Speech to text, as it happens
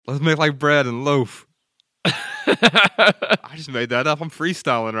Let's make like bread and loaf. I just made that up. I'm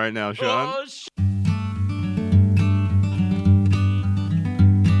freestyling right now, Sean. Oh,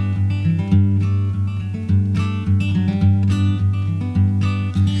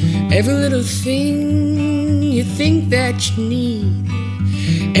 Every little thing you think that you need.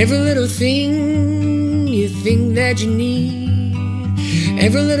 Every little thing you think that you need.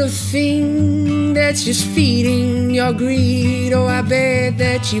 Every little thing that's just feeding your greed. Oh, I bet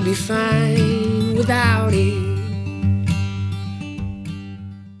that you'd be fine without it.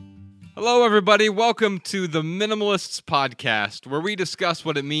 Hello, everybody. Welcome to the Minimalists Podcast, where we discuss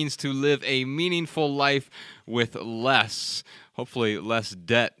what it means to live a meaningful life with less. Hopefully less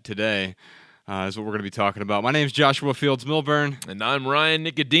debt today is what we're going to be talking about. My name is Joshua Fields Milburn. And I'm Ryan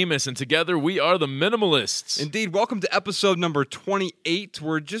Nicodemus, and together we are the Minimalists. Indeed. Welcome to episode number 28.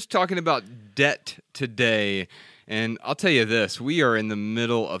 We're just talking about debt today. And I'll tell you this, we are in the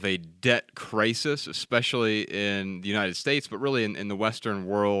middle of a debt crisis, especially in the United States, but really in the Western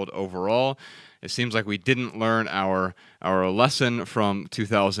world overall. It seems like we didn't learn our lesson from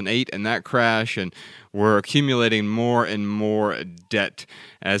 2008 and that crash, and we're accumulating more and more debt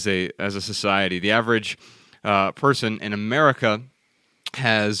as a society. The average person in America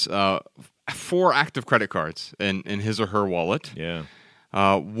has 4 active credit cards in his or her wallet. Yeah.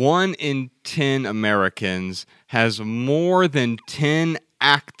 1 in 10 Americans has more than 10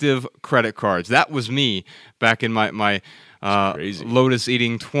 active credit cards. That was me back in my Lotus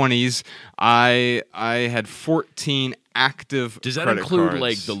eating 20s. I had 14 active Does that credit include cards.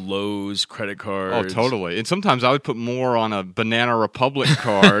 like the Lowe's credit cards? Oh, totally. And sometimes I would put more on a Banana Republic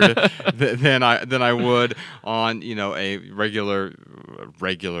card than I would on, a regular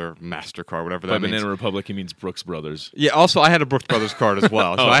MasterCard, whatever that By means. Banana Republic, he means Brooks Brothers. Yeah, also I had a Brooks Brothers card as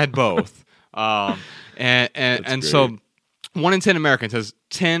well, so I had both. And so 1 in 10 Americans has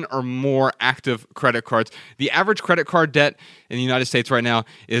 10 or more active credit cards. The average credit card debt in the United States right now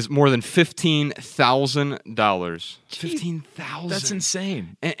is more than $15,000. $15,000. That's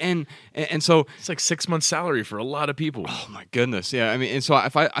insane. And so It's like 6 months' salary for a lot of people. oh my goodness, yeah. I mean, and so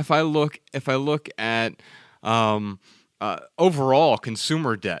if I look at overall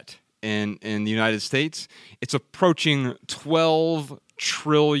consumer debt in the United States, it's approaching $12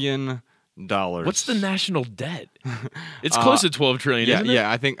 trillion. What's the national debt? It's close to $12 trillion, isn't it?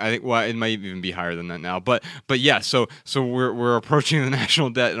 Yeah, I think well, it might even be higher than that now. But yeah, so we're approaching the national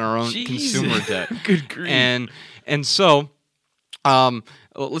debt and our own consumer debt. Good grief. And so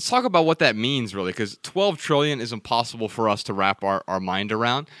let's talk about what that means really, because $12 trillion is impossible for us to wrap our mind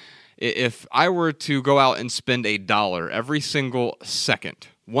around. If I were to go out and spend $1 every single second,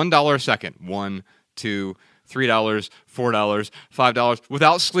 $1 a second, $1, $2, $3, $4, $5,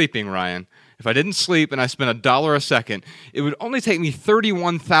 without sleeping, Ryan. If I didn't sleep and I spent $1 a second, it would only take me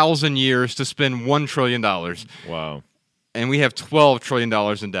 31,000 years to spend $1 trillion. Wow. And we have $12 trillion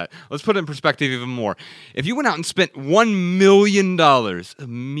in debt. Let's put it in perspective even more. If you went out and spent $1 million, $1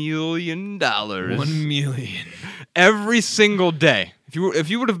 million, 1 million. every single day, if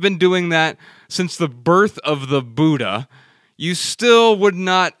you would have been doing that since the birth of the Buddha, you still would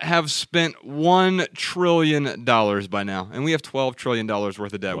not have spent $1 trillion by now. And we have $12 trillion worth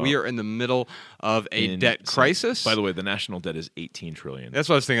of debt. Wow. We are in the middle of a debt crisis. By the way, the national debt is $18 trillion. That's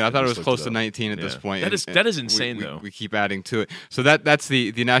what I was thinking. I thought it was just close looked to it up. 19 at this point. That is insane, though. We keep adding to it. So that's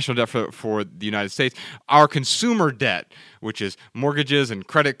the national debt for the United States. Our consumer debt, which is mortgages and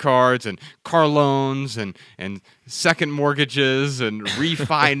credit cards and car loans and second mortgages and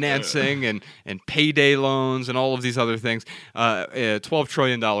refinancing and payday loans and all of these other things, $12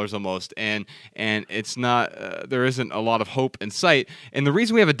 trillion almost. And it's not, there isn't a lot of hope in sight. And the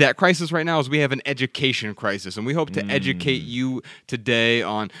reason we have a debt crisis right now is we have an education crisis. And we hope to educate you today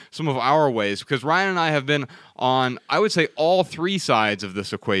on some of our ways, because Ryan and I have been on, I would say, all 3 sides of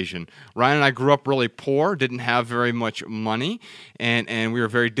this equation. Ryan and I grew up really poor, didn't have very much money, and we were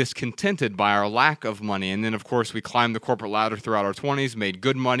very discontented by our lack of money. And then, of course, we climbed the corporate ladder throughout our 20s, made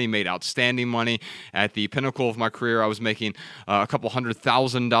good money, made outstanding money. At the pinnacle of my career, I was making a couple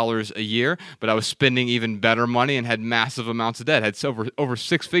 $100,000 a year, but I was spending even better money and had massive amounts of debt. Had over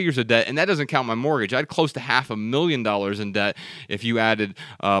 6 figures of debt, and that doesn't count my mortgage. I had close to $500,000 in debt if you added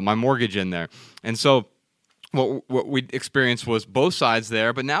my mortgage in there. And so what we experienced was both sides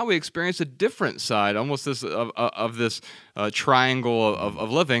there, but now we experience a different side, almost this of this triangle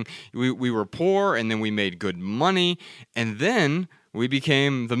of living. We were poor, and then we made good money, and then we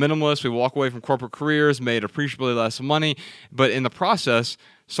became the minimalists. We walk away from corporate careers, made appreciably less money, but in the process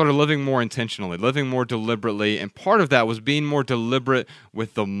started living more intentionally, living more deliberately, and part of that was being more deliberate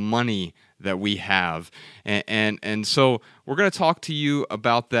with the money that we have. And so we're going to talk to you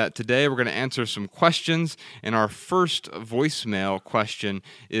about that today. We're going to answer some questions. And our first voicemail question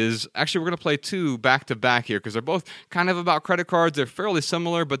is, actually, we're going to play two back-to-back here because they're both kind of about credit cards. They're fairly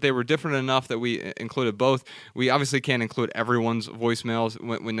similar, but they were different enough that we included both. We obviously can't include everyone's voicemails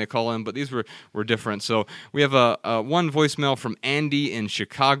when they call in, but these were different. So we have a one voicemail from Andy in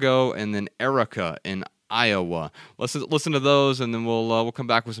Chicago and then Erica in Iowa. Let's listen to those, and then we'll come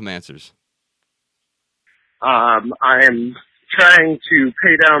back with some answers. I am trying to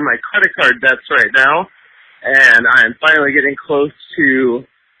pay down my credit card debts right now, and I'm finally getting close to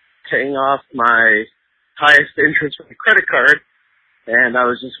paying off my highest interest with the credit card. And I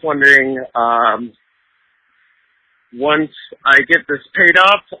was just wondering, once I get this paid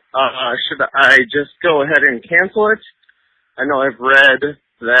off, should I just go ahead and cancel it? I know I've read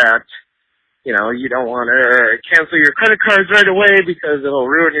that, you don't want to cancel your credit cards right away because it'll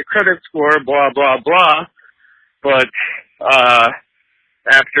ruin your credit score, blah, blah, blah. But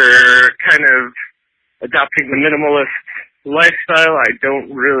after kind of adopting the minimalist lifestyle, I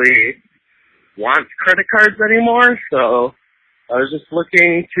don't really want credit cards anymore. So I was just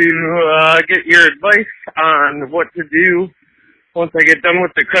looking to get your advice on what to do once I get done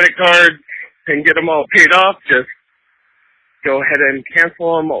with the credit cards and get them all paid off. Just go ahead and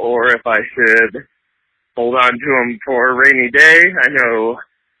cancel them, or if I should hold on to them for a rainy day. I know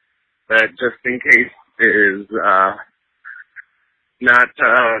that just in case is not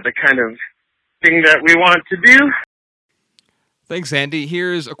the kind of thing that we want to do. Thanks, Andy.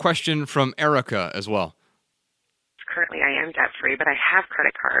 Here's a question from Erica as well. Currently, I am debt-free, but I have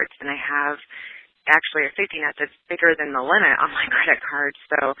credit cards, and I have actually a safety net that's bigger than the limit on my credit card.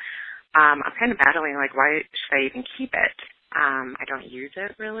 So I'm kind of battling, why should I even keep it? I don't use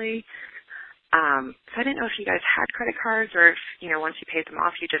it, really. So I didn't know if you guys had credit cards or if, once you paid them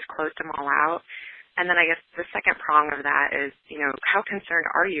off, you just closed them all out. And then I guess the second prong of that is, how concerned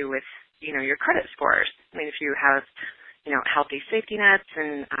are you with, your credit scores? I mean, if you have, healthy safety nets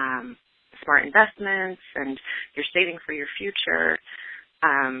and smart investments and you're saving for your future,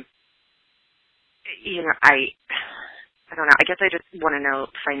 I don't know. I guess I just want to know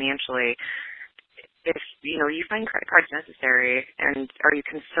financially if, you find credit cards necessary, and are you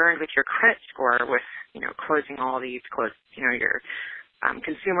concerned with your credit score with, closing all these, your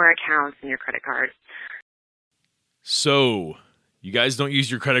consumer accounts and your credit cards? So, you guys don't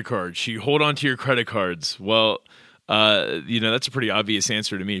use your credit cards. You hold on to your credit cards. Well, that's a pretty obvious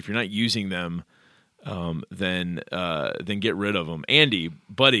answer to me. If you're not using them, then get rid of them. Andy,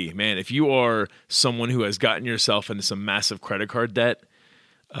 buddy, man, if you are someone who has gotten yourself into some massive credit card debt,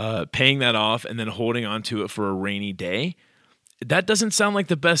 paying that off and then holding on to it for a rainy day, that doesn't sound like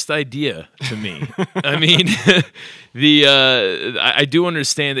the best idea to me. I mean, I do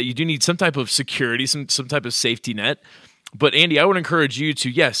understand that you do need some type of security, some type of safety net. But Andy, I would encourage you to,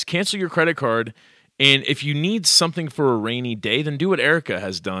 yes, cancel your credit card. And if you need something for a rainy day, then do what Erica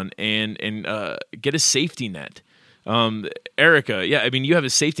has done and get a safety net. Erica, yeah, I mean, you have a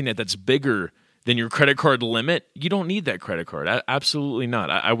safety net that's bigger than your credit card limit. You don't need that credit card. Absolutely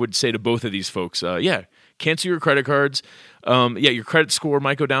not. I would say to both of these folks, cancel your credit cards. Your credit score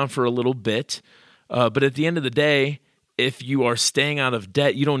might go down for a little bit. But at the end of the day, if you are staying out of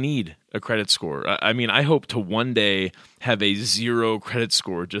debt, you don't need a credit score. I mean, I hope to one day have a 0 credit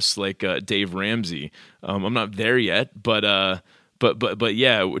score, just like Dave Ramsey. I'm not there yet, but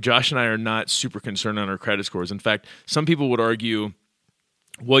yeah, Josh and I are not super concerned on our credit scores. In fact, some people would argue,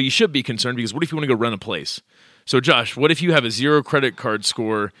 well, you should be concerned because what if you want to go rent a place? So, Josh, what if you have a 0 credit card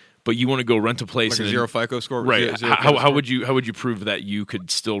score, but you want to go rent a place? Like a 0 FICO score? Right. How would you prove that you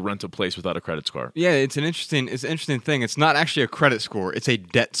could still rent a place without a credit score? Yeah, it's an interesting thing. It's not actually a credit score; it's a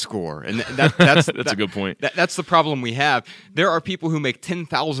debt score, and that's a good point. That's the problem we have. There are people who make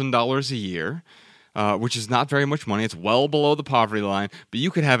 $10,000 a year. Which is not very much money. It's well below the poverty line, but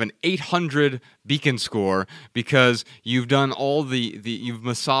you could have an 800 Beacon score because you've done all you've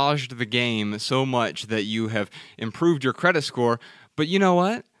massaged the game so much that you have improved your credit score. But you know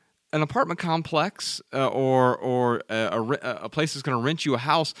what? An apartment complex or a place that's going to rent you a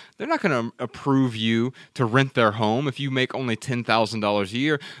house, they're not going to approve you to rent their home if you make only $10,000 a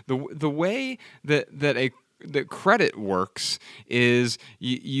year. The way that that credit works is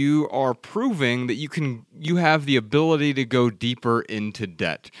you are proving that you have the ability to go deeper into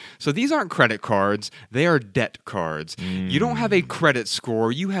debt. So these aren't credit cards, they are debt cards. You don't have a credit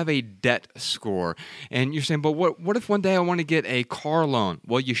score, you have a debt score. And you're saying, but what if one day I want to get a car loan?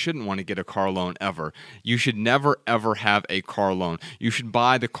 Well, you shouldn't want to get a car loan ever. You should never ever have a car loan. You should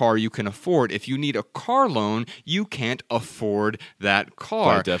buy the car you can afford. If you need a car loan, you can't afford that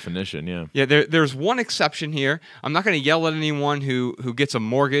car. By definition, yeah. Yeah, there's one exception here. I'm not going to yell at anyone who gets a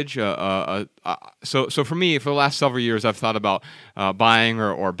mortgage. So for me, for the last several years, I've thought about buying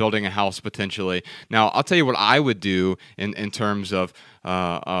or building a house potentially. Now, I'll tell you what I would do in terms of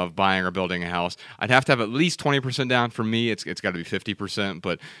buying or building a house. I'd have to have at least 20% down. For me, it's got to be 50%,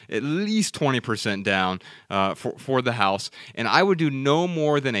 but at least 20% down for the house. And I would do no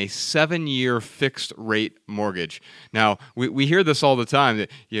more than a 7-year fixed rate mortgage. Now, we hear this all the time. That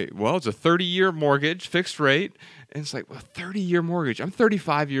it's a 30-year mortgage, fixed rate. And it's like, well, 30-year mortgage. I'm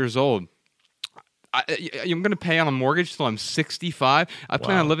 35 years old. I'm going to pay on a mortgage till I'm 65. I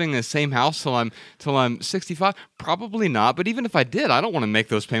plan on living in the same house till I'm 65. Probably not. But even if I did, I don't want to make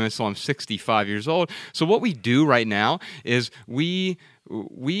those payments till I'm 65 years old. So what we do right now is we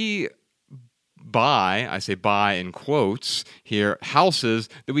buy, I say buy in quotes here, houses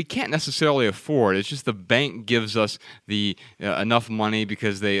that we can't necessarily afford. It's just the bank gives us the enough money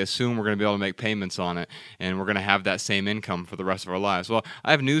because they assume we're going to be able to make payments on it, and we're going to have that same income for the rest of our lives. Well,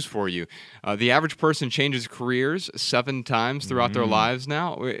 I have news for you. The average person changes careers 7 times throughout their lives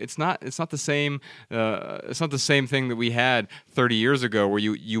now. It's not the same. It's not the same thing that we had 30 years ago, where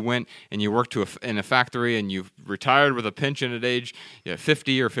you went and you worked in a factory and you retired with a pension at age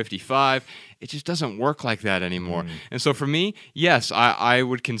 50 or 55. It just doesn't work like that anymore. And so for me, yes, I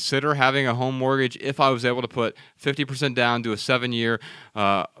would consider having a home mortgage if I was able to put 50% down, do a 7-year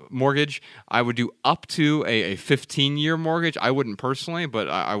mortgage. I would do up to a 15-year mortgage. I wouldn't personally, but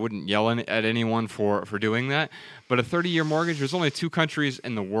I wouldn't yell at anyone for doing that. But a 30-year mortgage, there's only 2 countries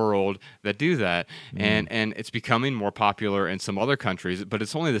in the world that do that. And it's becoming more popular in some other countries, but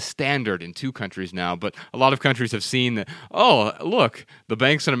it's only the standard in 2 countries now. But a lot of countries have seen that, oh, look, the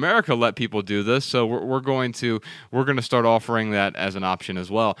banks in America let people do this, so we're going to start offering that as an option as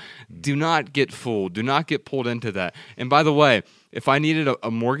well. Do not get fooled. Do not get pulled into that. And by the way, if I needed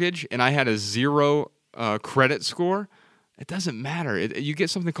a mortgage and I had a 0 credit score, it doesn't matter. You get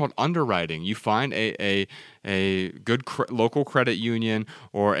something called underwriting. You find a good local credit union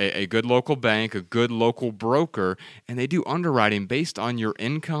or a good local bank, a good local broker, and they do underwriting based on your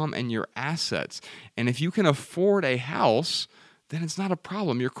income and your assets. And if you can afford a house, then it's not a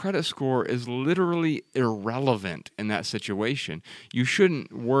problem. Your credit score is literally irrelevant in that situation. You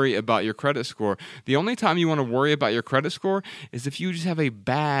shouldn't worry about your credit score. The only time you want to worry about your credit score is if you just have a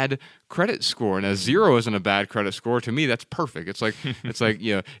bad credit score. And a 0 isn't a bad credit score. To me, that's perfect. It's like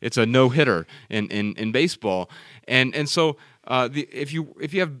it's a no-hitter in baseball. And so if you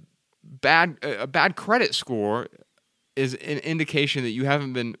have a bad credit score is an indication that you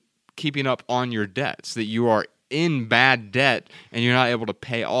haven't been keeping up on your debts, that you are in bad debt and you're not able to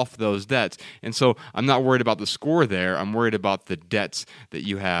pay off those debts. And so I'm not worried about the score there. I'm worried about the debts that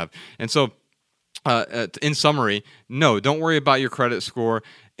you have. And so in summary, no, don't worry about your credit score.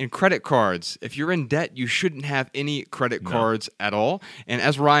 And credit cards, if you're in debt, you shouldn't have any credit cards at all. And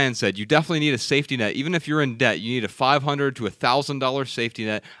as Ryan said, you definitely need a safety net. Even if you're in debt, you need a $500 to $1,000 safety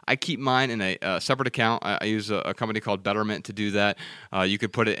net. I keep mine in a separate account. I use a company called Betterment to do that. You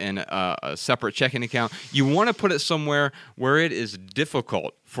could put it in a separate checking account. You want to put it somewhere where it is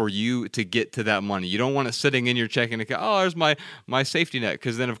difficult for you to get to that money. You don't want it sitting in your checking account. Oh, there's my safety net,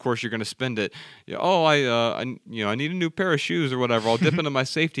 because then of course you're going to spend it. I need a new pair of shoes or whatever. I'll dip into my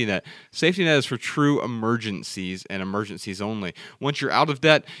safety net. Safety net is for true emergencies and emergencies only. Once you're out of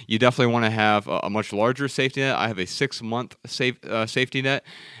debt, you definitely want to have a much larger safety net. I have a 6-month safety net,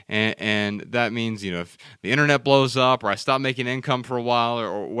 and that means if the internet blows up or I stop making income for a while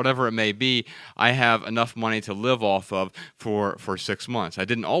or whatever it may be, I have enough money to live off of for 6 months. I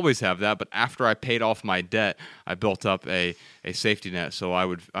didn't always have that, but after I paid off my debt, I built up a safety net so I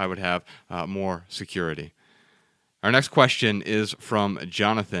would have more security. Our next question is from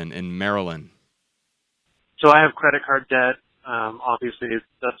Jonathan in Maryland. So I have credit card debt. Obviously,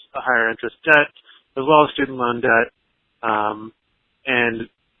 that's a higher interest debt, as well as student loan debt. And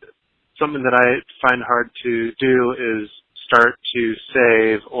something that I find hard to do is start to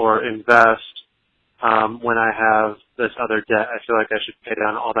save or invest when I have this other debt. I feel like I should pay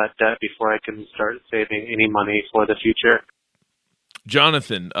down all that debt before I can start saving any money for the future.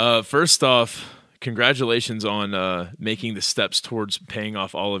 Jonathan, first off, congratulations on making the steps towards paying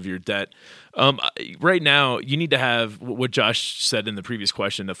off all of your debt. Right now, you need to have what Josh said in the previous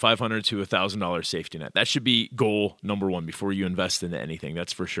question, a $500 to $1,000 safety net. That should be goal number one before you invest into anything,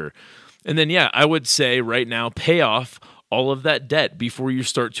 that's for sure. And then, I would say right now, pay off all of that debt before you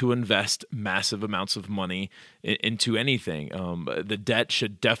start to invest massive amounts of money into anything. The debt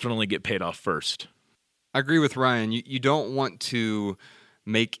should definitely get paid off first. I agree with Ryan. You don't want to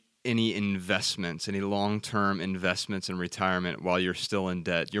make any investments, any long-term investments in retirement while you're still in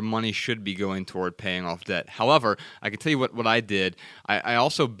debt. Your money should be going toward paying off debt. However, I can tell you what I did. I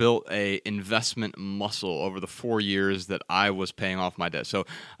also built a investment muscle over the 4 years that I was paying off my debt. So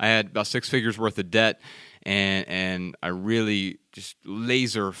I had about 6 figures worth of debt, and I really just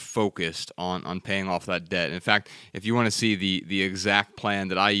laser focused on paying off that debt. In fact, if you want to see the exact plan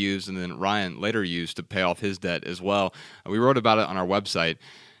that I used and then Ryan later used to pay off his debt as well, we wrote about it on our website.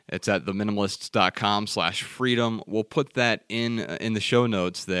 It's at theminimalists.com/freedom. We'll put that in the show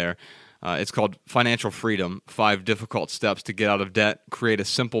notes there. It's called Financial Freedom, 5 Difficult Steps to Get Out of Debt, Create a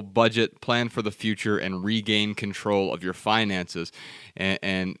Simple Budget, Plan for the Future, and Regain Control of Your Finances.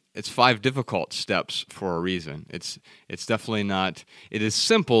 And it's 5 difficult steps for a reason. It's definitely not, it is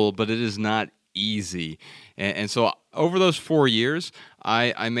simple, but it is not easy. And so over those 4 years,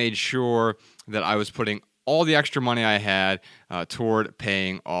 I made sure that I was putting all the extra money I had toward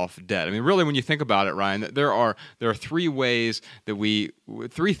paying off debt. I mean, really, when you think about it, Ryan, there are 3 ways that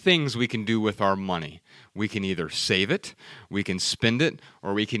 3 things we can do with our money. We can either save it, we can spend it,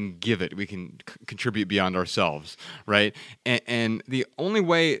 or we can give it. We can contribute beyond ourselves, right? And the only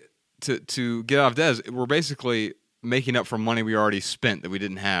way to get out of debt is we're basically making up for money we already spent that we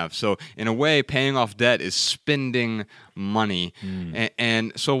didn't have. So in a way, paying off debt is spending money.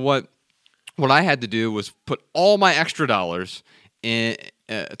 And so what I had to do was put all my extra dollars in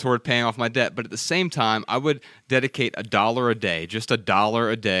toward paying off my debt, but at the same time, I would dedicate $1 a day, just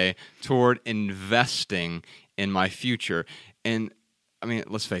 $1 a day, toward investing in my future. And I mean,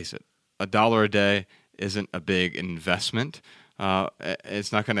 let's face it, $1 a day isn't a big investment.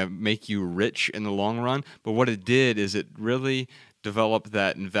 It's not going to make you rich in the long run, but what it did is it really develop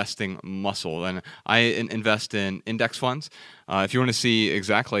that investing muscle. And I invest in index funds. If you want to see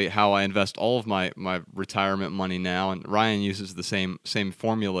exactly how I invest all of my retirement money now, and Ryan uses the same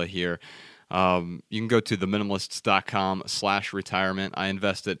formula here, you can go to theminimalists.com/retirement. I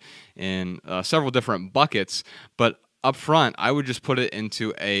invest it in several different buckets, but up front, I would just put it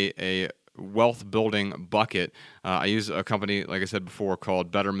into a wealth building bucket. I use a company, like I said before,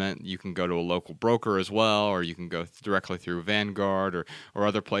 called Betterment. You can go to a local broker as well, or you can go directly through Vanguard or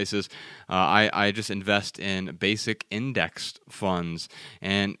other places. I just invest in basic indexed funds,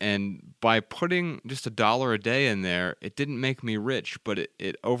 and by putting just $1 a day in there, it didn't make me rich, but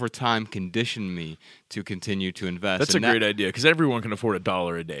it over time conditioned me to continue to invest. That's a great idea, because everyone can afford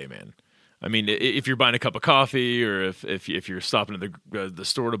 $1 a day, man. I mean, if you're buying a cup of coffee, or if you're stopping at the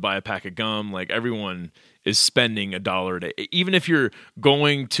store to buy a pack of gum, like, everyone is spending $1 a day. Even if you're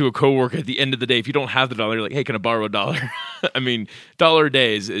going to a coworker at the end of the day, if you don't have the $1, you're like, hey, can I borrow $1? I mean, $1 a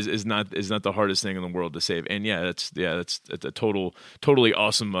day is not the hardest thing in the world to save. And that's a totally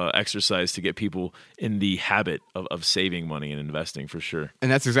awesome exercise to get people in the habit of saving money and investing, for sure.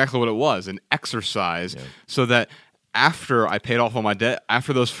 And that's exactly what it was, an exercise, so that after I paid off all my debt,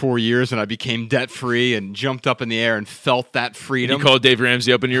 after those 4 years, and I became debt-free and jumped up in the air and felt that freedom. You called Dave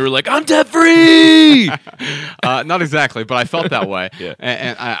Ramsey up and you were like, I'm debt-free! Not exactly, but I felt that way. Yeah.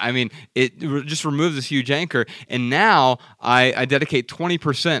 And I mean, it just removed this huge anchor. And now I dedicate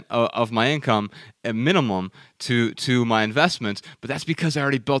 20% of my income at minimum to my investments, but that's because I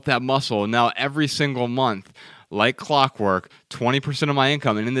already built that muscle. And now every single month, like clockwork, 20% of my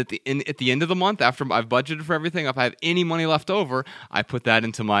income. And at the end of the month, after I've budgeted for everything, if I have any money left over, I put that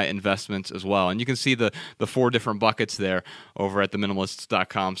into my investments as well. And you can see the 4 different buckets there over at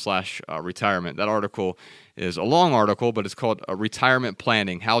theminimalists.com/retirement. That article is a long article, but it's called Retirement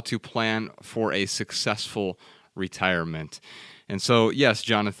Planning, How to Plan for a Successful Retirement. And so, yes,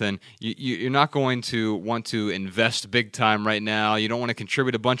 Jonathan, you're not going to want to invest big time right now. You don't want to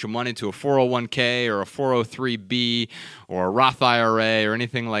contribute a bunch of money to a 401k or a 403b or a Roth IRA or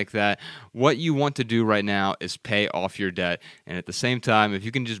anything like that. What you want to do right now is pay off your debt. And at the same time, if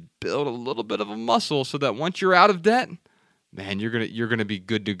you can just build a little bit of a muscle so that once you're out of debt, man, you're gonna be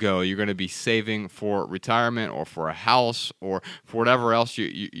good to go. You're gonna be saving for retirement or for a house or for whatever else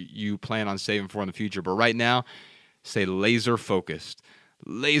you plan on saving for in the future. But right now, stay laser focused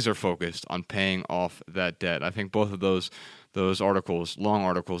on paying off that debt. I think both of those articles, long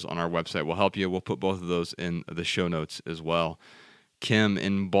articles on our website, will help you. We'll put both of those in the show notes as well. Kim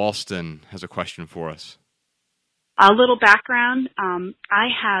in Boston has a question for us. A little background. I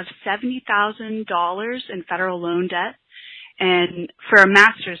have $70,000 in federal loan debt and for a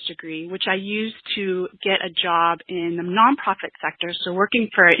master's degree, which I used to get a job in the nonprofit sector, so working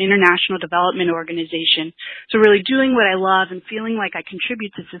for an international development organization. So really doing what I love and feeling like I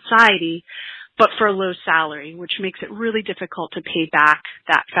contribute to society, but for a low salary, which makes it really difficult to pay back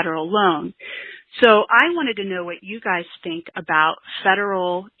that federal loan. So I wanted to know what you guys think about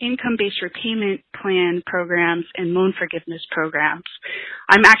federal income-based repayment plan programs and loan forgiveness programs.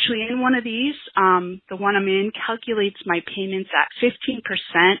 I'm actually in one of these. The one I'm in calculates my payments at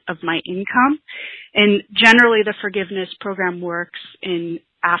 15% of my income. And generally the forgiveness program works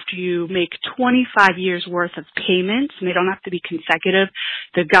after you make 25 years worth of payments, and they don't have to be consecutive,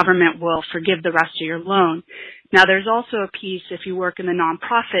 the government will forgive the rest of your loan. Now, there's also a piece if you work in the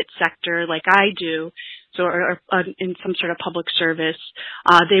nonprofit sector like I do, so or in some sort of public service,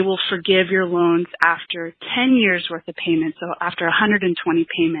 they will forgive your loans after 10 years worth of payments, so after 120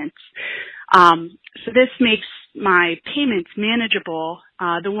 payments. So this makes my payments manageable.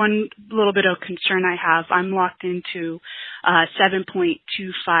 The one little bit of concern I have, I'm locked into 7.25%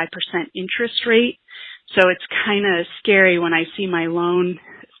 interest rate. So it's kind of scary when I see my loan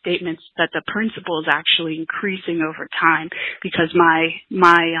statements that the principal is actually increasing over time because my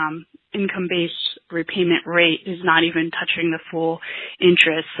income-based repayment rate is not even touching the full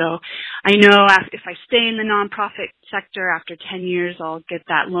interest. So I know if I stay in the nonprofit sector after 10 years, I'll get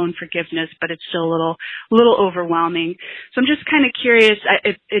that loan forgiveness, but it's still a little overwhelming. So I'm just kind of curious.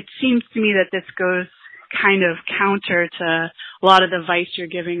 It seems to me that this goes kind of counter to a lot of the advice you're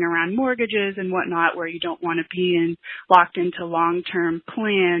giving around mortgages and whatnot, where you don't want to be locked into long-term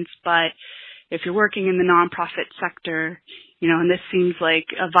plans. But if you're working in the nonprofit sector, and this seems like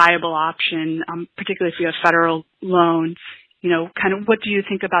a viable option, particularly if you have federal loans, kind of what do you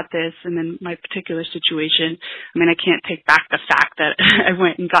think about this? And then my particular situation, I mean, I can't take back the fact that I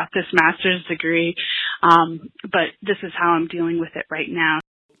went and got this master's degree, but this is how I'm dealing with it right now.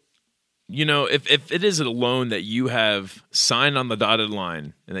 If it is a loan that you have signed on the dotted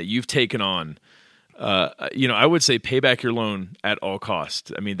line and that you've taken on, I would say pay back your loan at all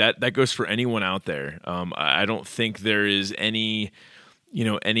costs. I mean, that goes for anyone out there. I don't think there is any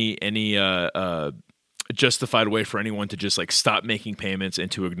justified way for anyone to just like stop making payments and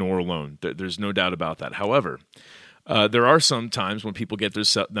to ignore a loan. There's no doubt about that. However, there are some times when people get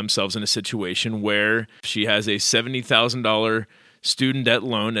themselves in a situation where she has a $70,000 student debt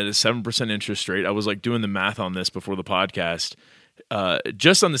loan at a 7% interest rate. I was like doing the math on this before the podcast.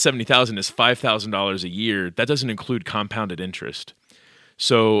 Just on the $70,000 is $5,000 a year. That doesn't include compounded interest.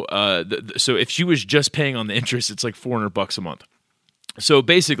 So, so if she was just paying on the interest, it's like $400 a month. So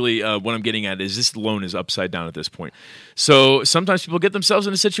basically, what I'm getting at is this loan is upside down at this point. So sometimes people get themselves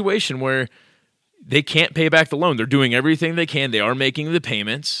in a situation where they can't pay back the loan. They're doing everything they can. They are making the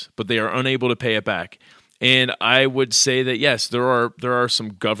payments, but they are unable to pay it back. And I would say that, yes, there are some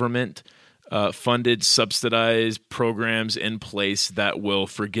government funded, subsidized programs in place that will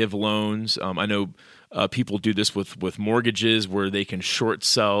forgive loans. I know people do this with mortgages where they can short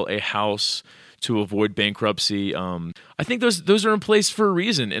sell a house to avoid bankruptcy. I think those are in place for a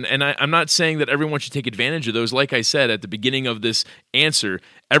reason. And I'm not saying that everyone should take advantage of those. Like I said at the beginning of this answer,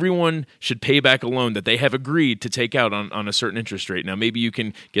 everyone should pay back a loan that they have agreed to take out on a certain interest rate. Now, maybe you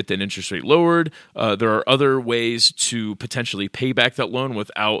can get that interest rate lowered. There are other ways to potentially pay back that loan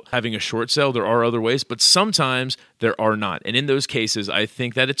without having a short sale. There are other ways, but sometimes there are not. And in those cases, I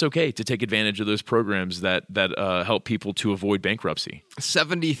think that it's okay to take advantage of those programs that help people to avoid bankruptcy.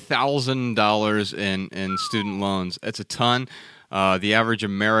 $70,000 in student loans. It's a ton. The average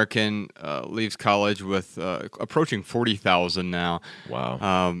American leaves college with approaching $40,000 now.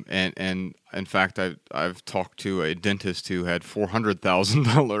 Wow. And in fact, I've talked to a dentist who had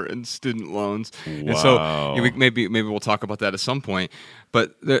 $400,000 in student loans. Wow. And so maybe we'll talk about that at some point.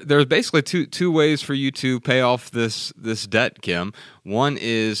 But there's basically two ways for you to pay off this debt, Kim. One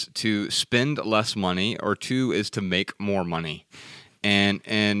is to spend less money, or two is to make more money. And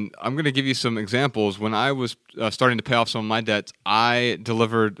I'm going to give you some examples. When I was starting to pay off some of my debts, I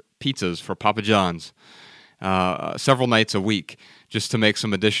delivered pizzas for Papa John's several nights a week just to make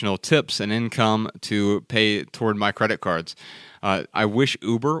some additional tips and income to pay toward my credit cards. I wish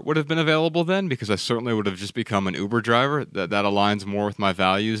Uber would have been available then, because I certainly would have just become an Uber driver. That aligns more with my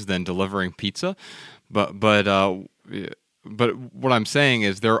values than delivering pizza. But what I'm saying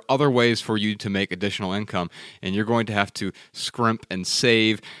is there are other ways for you to make additional income, and you're going to have to scrimp and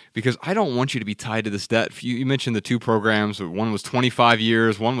save, because I don't want you to be tied to this debt. You mentioned the two programs. One was 25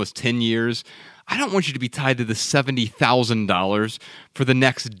 years, one was 10 years. I don't want you to be tied to the $70,000 for the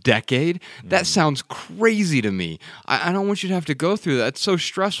next decade. That sounds crazy to me. I don't want you to have to go through that. It's so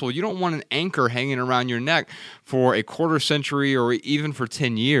stressful. You don't want an anchor hanging around your neck for a quarter century or even for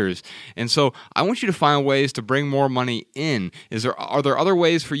 10 years. And so I want you to find ways to bring more money in. Are there other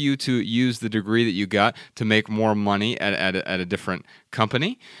ways for you to use the degree that you got to make more money at a different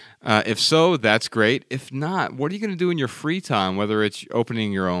company? If so, that's great. If not, what are you going to do in your free time, whether it's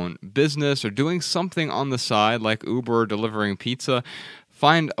opening your own business or doing something on the side like Uber or delivering pizza?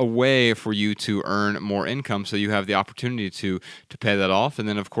 Find a way for you to earn more income so you have the opportunity to pay that off. And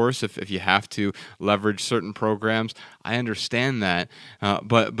then, of course, if you have to leverage certain programs, I understand that.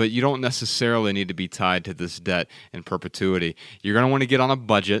 But you don't necessarily need to be tied to this debt in perpetuity. You're going to want to get on a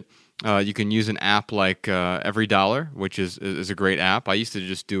budget. You can use an app like EveryDollar, which is a great app. I used to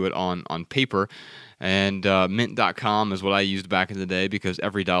just do it on paper, and Mint.com is what I used back in the day because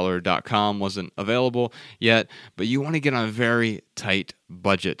EveryDollar.com wasn't available yet. But you want to get on a very tight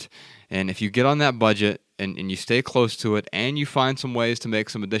budget. And if you get on that budget and you stay close to it and you find some ways to make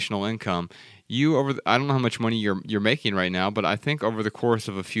some additional income, I don't know how much money you're making right now, but I think over the course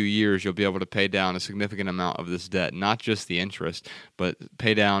of a few years, you'll be able to pay down a significant amount of this debt, not just the interest, but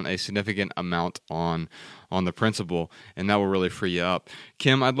pay down a significant amount on the principal, and that will really free you up.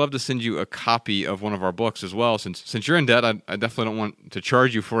 Kim, I'd love to send you a copy of one of our books as well. Since you're in debt, I definitely don't want to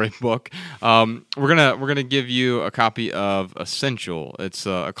charge you for a book. We're gonna give you a copy of Essential. It's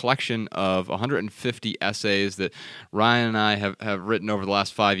a collection of 150 essays that Ryan and I have written over the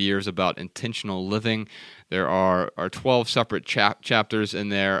last 5 years about intentional living. There are 12 separate chapters in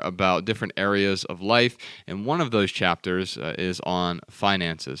there about different areas of life, and one of those chapters is on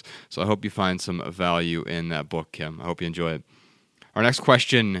finances. So I hope you find some value in that book, Kim. I hope you enjoy it. Our next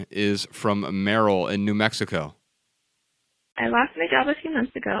question is from Meryl in New Mexico. I lost my job a few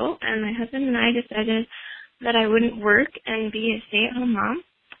months ago, and my husband and I decided that I wouldn't work and be a stay-at-home mom.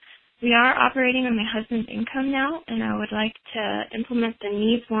 We are operating on my husband's income now, and I would like to implement the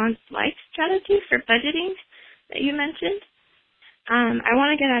needs, wants, likes strategy for budgeting that you mentioned. I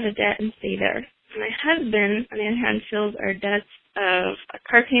want to get out of debt and stay there. My husband, on the other hand, feels our debts of a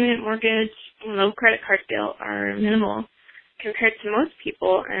car payment, mortgage, and low credit card bill are minimal compared to most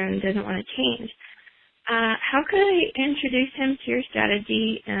people and doesn't want to change. How could I introduce him to your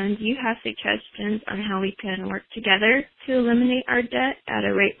strategy, and do you have suggestions on how we can work together to eliminate our debt at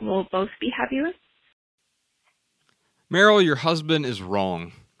a rate we'll both be happy with? Meryl, your husband is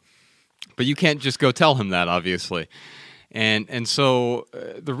wrong, but you can't just go tell him that, obviously. And so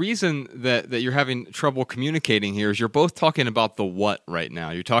the reason that you're having trouble communicating here is you're both talking about the what right now.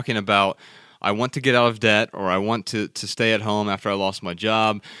 You're talking about, I want to get out of debt, or I want to stay at home after I lost my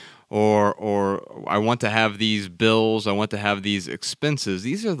job, or I want to have these bills, I want to have these expenses.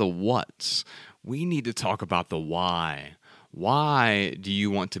 These are the whats. We need to talk about the why. Why do you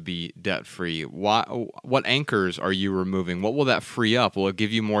want to be debt-free? What anchors are you removing? What will that free up? Will it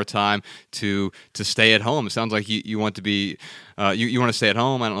give you more time to stay at home? It sounds like you want to be you want to stay at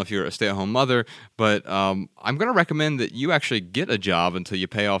home. I don't know if you're a stay-at-home mother, but I'm going to recommend that you actually get a job until you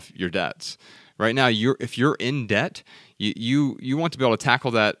pay off your debts. Right now, if you're in debt, you want to be able to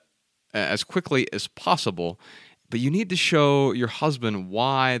tackle that as quickly as possible. But you need to show your husband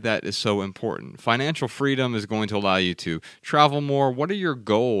why that is so important. Financial freedom is going to allow you to travel more. What are your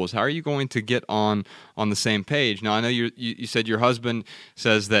goals? How are you going to get on the same page? Now, I know you said your husband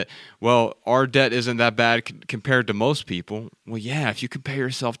says that, well, our debt isn't that bad compared to most people. Well, yeah, if you compare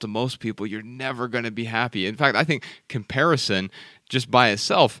yourself to most people, you're never going to be happy. In fact, I think comparison just by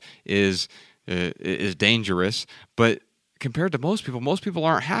itself is dangerous, but compared to most people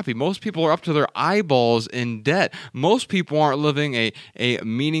aren't happy. Most people are up to their eyeballs in debt. Most people aren't living a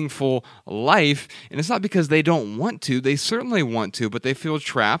meaningful life, and it's not because they don't want to. They certainly want to, but they feel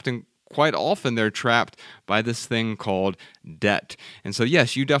trapped, and quite often they're trapped by this thing called debt. And so,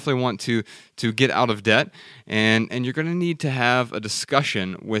 yes, you definitely want to get out of debt, and you're going to need to have a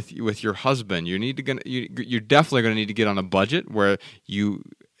discussion with your husband. You're definitely going to need to get on a budget where you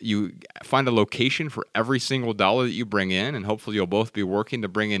find a location for every single dollar that you bring in, and hopefully you'll both be working to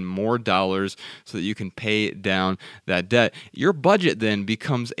bring in more dollars so that you can pay down that debt. Your budget then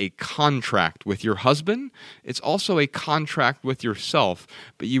becomes a contract with your husband. It's also a contract with yourself,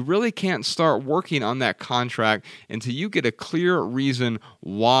 but you really can't start working on that contract until you get a clear reason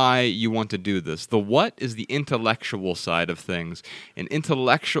why you want to do this. The what is the intellectual side of things, and the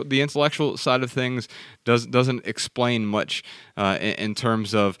intellectual side of things doesn't explain much in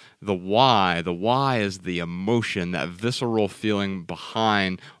terms of of the why. The why is the emotion, that visceral feeling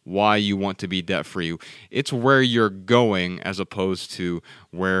behind why you want to be debt-free. It's where you're going as opposed to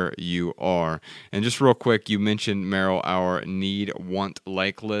where you are. And just real quick, you mentioned, Meryl, our need, want,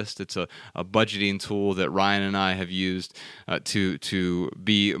 like list. It's a budgeting tool that Ryan and I have used to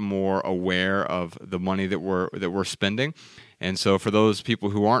be more aware of the money that we're spending. And so for those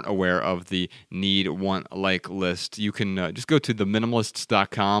people who aren't aware of the need, want, like list, you can just go to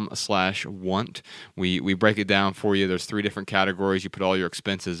theminimalists.com/want. We break it down for you. There's 3 different categories. You put all your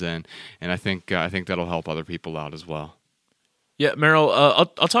expenses in, and I think that'll help other people out as well. Yeah, Meryl,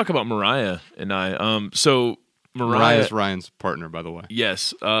 I'll talk about Mariah and I. So Mariah's Ryan's partner, by the way.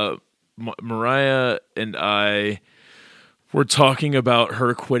 Yes. Mariah and I were talking about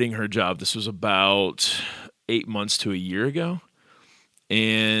her quitting her job. This was about 8 months to a year ago.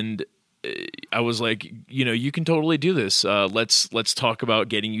 And I was like, you can totally do this. Let's talk about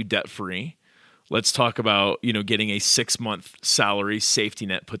getting you debt free. Let's talk about, getting a 6-month salary safety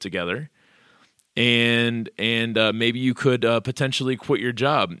net put together. And maybe you could potentially quit your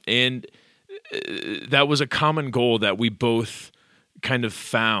job. And that was a common goal that we both kind of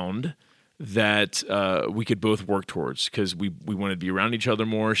found that we could both work towards, because we wanted to be around each other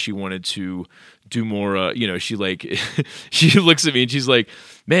more. She wanted to do more, she looks at me and she's like,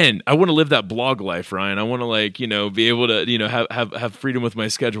 man, I want to live that blog life, Ryan. I want to be able to, have freedom with my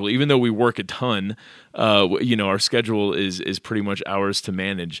schedule. Even though we work a ton, our schedule is pretty much ours to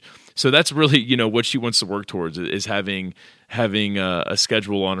manage. So that's really, what she wants to work towards, is having a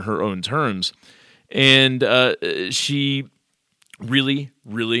schedule on her own terms. And she really,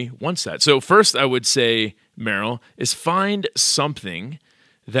 really wants that. So first, I would say, Meryl, is find something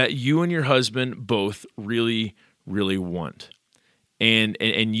that you and your husband both really, really want,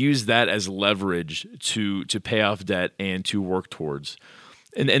 and use that as leverage to pay off debt and to work towards.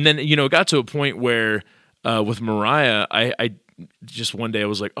 And then it got to a point where with Mariah, I just one day I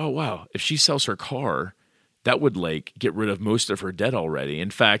was like, oh wow, if she sells her car, that would get rid of most of her debt already. In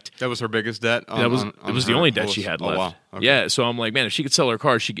fact, that was her biggest debt. It was the only debt she had left. Wow. Okay. Yeah, so I'm like, man, if she could sell her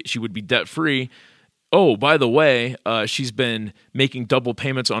car, she would be debt free. Oh, by the way, she's been making double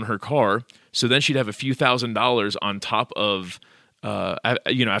payments on her car, so then she'd have a few $1,000s on top of,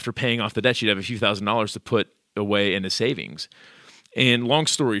 after paying off the debt, she'd have a few $1,000s to put away into savings. And long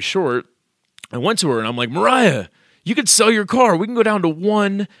story short, I went to her and I'm like, Mariah, you could sell your car. We can go down to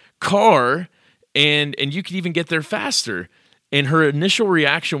one car. And you could even get there faster. And her initial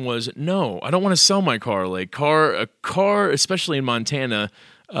reaction was, no, I don't want to sell my car. A car, especially in Montana,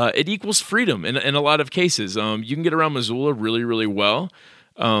 it equals freedom in a lot of cases. You can get around Missoula really, really well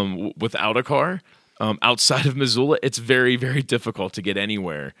without a car. Outside of Missoula, it's very, very difficult to get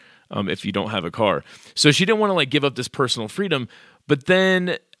anywhere if you don't have a car. So she didn't want to give up this personal freedom. But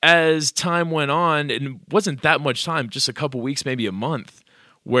then as time went on, and it wasn't that much time, just a couple weeks, maybe a month,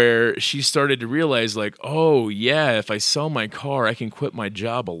 where she started to realize oh yeah, if I sell my car, I can quit my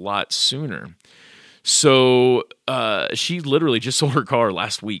job a lot sooner. So she literally just sold her car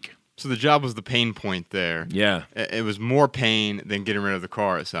last week. So the job was the pain point there. Yeah. It was more pain than getting rid of the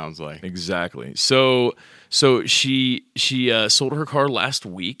car, it sounds like. Exactly. So she sold her car last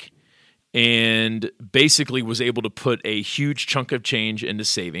week and basically was able to put a huge chunk of change into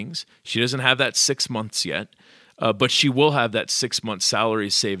savings. She doesn't have that 6 months yet. But she will have that 6-month salary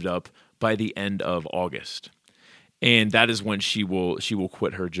saved up by the end of August, and that is when she will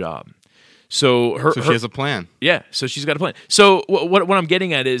quit her job. So she has a plan. Yeah, so she's got a plan. So what I'm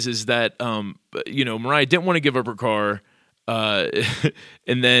getting at is that Mariah didn't want to give up her car,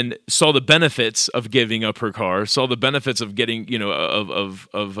 and then saw the benefits of giving up her car, saw the benefits of getting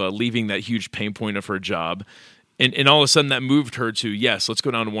of leaving that huge pain point of her job. And all of a sudden that moved her to, yes, let's go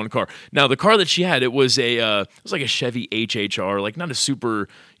down to one car. Now the car that she had, it was like a Chevy HHR, not a super,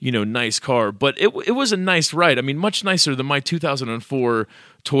 nice car, but it was a nice ride. I mean, much nicer than my 2004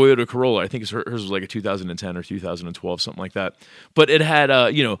 Toyota Corolla. I think hers was like a 2010 or 2012, something like that. But it had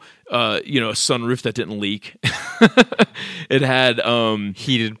a sunroof that didn't leak. It had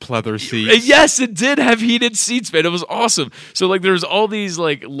heated pleather seats. Yes, it did have heated seats, man. It was awesome. So there's all these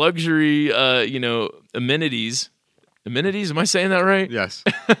luxury amenities. Amenities? Am I saying that right? Yes.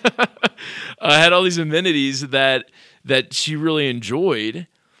 I had all these amenities that she really enjoyed.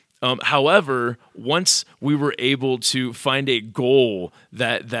 However, once we were able to find a goal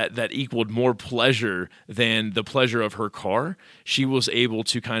that equaled more pleasure than the pleasure of her car, she was able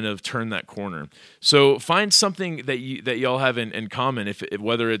to kind of turn that corner. So find something that y'all have in common. If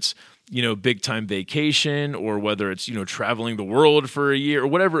whether it's big time vacation, or whether it's, traveling the world for a year or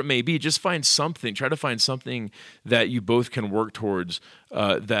whatever it may be. Just find something, try to find something that you both can work towards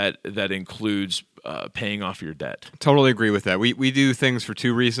that includes paying off your debt. Totally agree with that. We do things for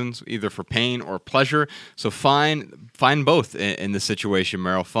two reasons, either for pain or pleasure. So find both in this situation,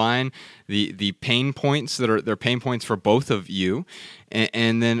 Meryl. Find the pain points they're pain points for both of you,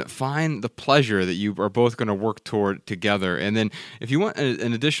 and then find the pleasure that you are both going to work toward together. And then if you want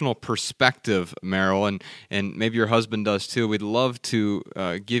an additional perspective, Meryl, and maybe your husband does too, we'd love to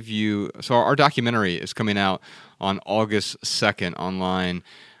give you. So our documentary is coming out on August 2nd online.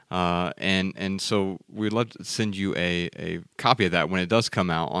 And so we'd love to send you a copy of that when it does come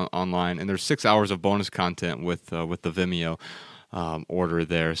out online. And there's 6 hours of bonus content with the Vimeo order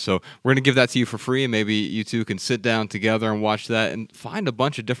there. So we're going to give that to you for free, and maybe you two can sit down together and watch that and find a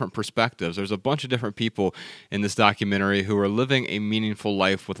bunch of different perspectives. There's a bunch of different people in this documentary who are living a meaningful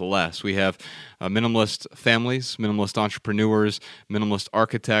life with less. We have minimalist families, minimalist entrepreneurs, minimalist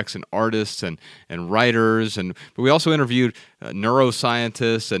architects and artists and writers, but we also interviewed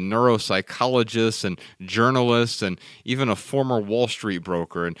neuroscientists and neuropsychologists and journalists and even a former Wall Street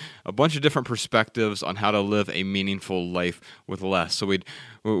broker, and a bunch of different perspectives on how to live a meaningful life with less. So we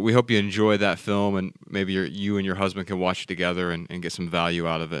hope you enjoy that film, and maybe you and your husband can watch it together and get some value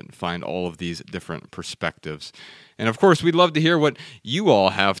out of it and find all of these different perspectives. And of course, we'd love to hear what you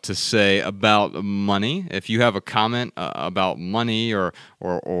all have to say about money. If you have a comment about money or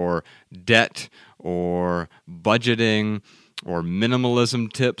debt or budgeting or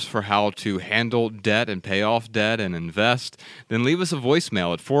minimalism tips for how to handle debt and pay off debt and invest, then leave us a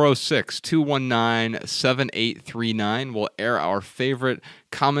voicemail at 406-219-7839. We'll air our favorite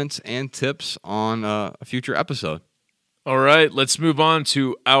comments and tips on a future episode. All right, let's move on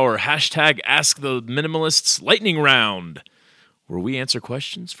to our hashtag Ask the Minimalists lightning round, where we answer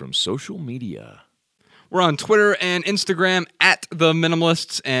questions from social media. We're on Twitter and Instagram at The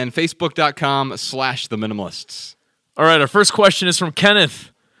Minimalists and Facebook.com/The Minimalists. All right, our first question is from Kenneth.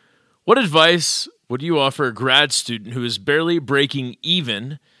 What advice would you offer a grad student who is barely breaking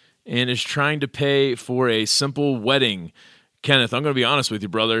even and is trying to pay for a simple wedding? Kenneth, I'm going to be honest with you,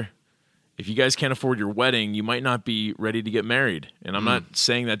 brother. If you guys can't afford your wedding, you might not be ready to get married. And I'm not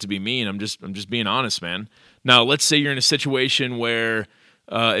saying that to be mean. I'm just being honest, man. Now, let's say you're in a situation where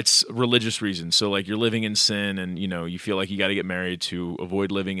it's religious reasons. So like you're living in sin and you feel like you got to get married to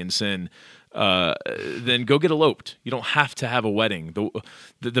avoid living in sin. Then go get eloped. You don't have to have a wedding.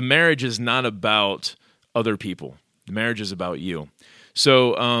 The marriage is not about other people. The marriage is about you.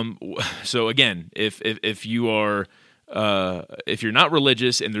 So again, if you are if you're not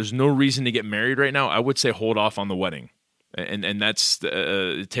religious and there's no reason to get married right now, I would say hold off on the wedding, and that's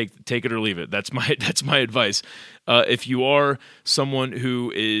take it or leave it. That's my advice. If you are someone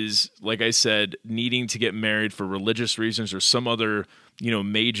who is, like I said, needing to get married for religious reasons or some other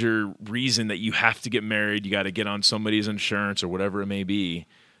major reason that you have to get married, you got to get on somebody's insurance or whatever it may be,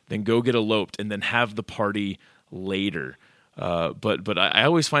 then go get eloped and then have the party later. But I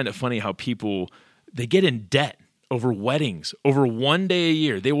always find it funny how people, they get in debt over weddings. Over one day a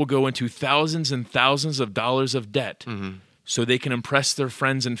year, they will go into thousands and thousands of dollars of debt so they can impress their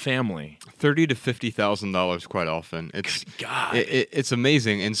friends and family. $30,000 to $50,000 quite often. It's Good God. It's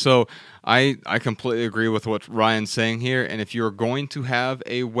amazing. And so I completely agree with what Ryan's saying here. And if you're going to have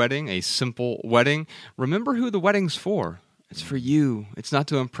a wedding, a simple wedding, remember who the wedding's for. It's for you. It's not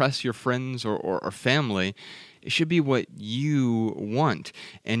to impress your friends or family. It should be what you want,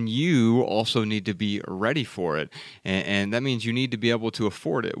 and you also need to be ready for it, and that means you need to be able to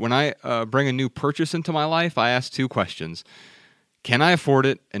afford it. When I bring a new purchase into my life, I ask two questions. Can I afford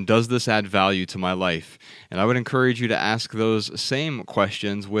it, and does this add value to my life? And I would encourage you to ask those same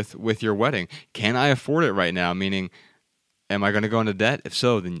questions with your wedding. Can I afford it right now? Meaning, am I going to go into debt? If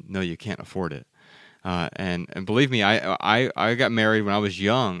so, then no, you can't afford it. And believe me, I got married when I was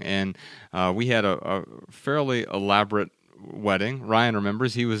young, and we had a fairly elaborate wedding. Ryan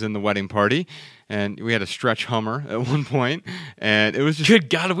remembers, he was in the wedding party, and we had a stretch Hummer at one point, and it was just... Good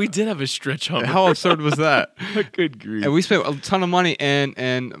God, we did have a stretch Hummer. How absurd was that? Good grief. And we spent a ton of money,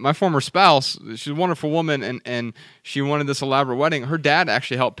 and my former spouse, she's a wonderful woman, and she wanted this elaborate wedding. Her dad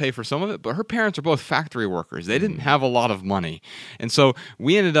actually helped pay for some of it, but her parents are both factory workers. They didn't have a lot of money. And so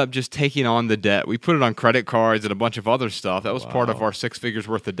we ended up just taking on the debt. We put it on credit cards and a bunch of other stuff. That was part of our 6 figures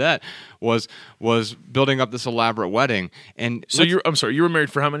worth of debt, was building up this elaborate wedding. And so you were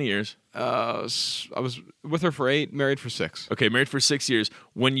married for how many years? I was with her for 8, married for 6. Okay, married for 6 years.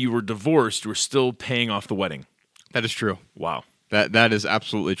 When you were divorced, you were still paying off the wedding. That is true. Wow. That is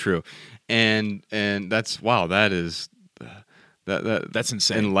absolutely true. And that's, wow, that That's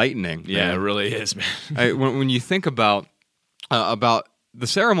insane. Enlightening. Yeah, man. it really is, man. When you think about the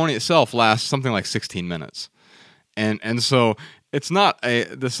ceremony itself lasts something like 16 minutes, and so it's not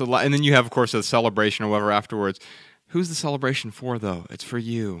and then you have, of course, a celebration or whatever afterwards. Who's the celebration for, though? It's for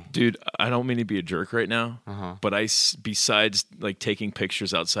you. Dude, I don't mean to be a jerk right now, Uh-huh. but besides like taking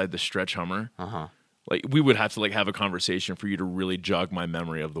pictures outside the Stretch Hummer, Uh-huh. like we would have to like have a conversation for you to really jog my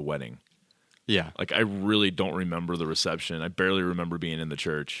memory of the wedding. Yeah. Like I really don't remember the reception. I barely remember being in the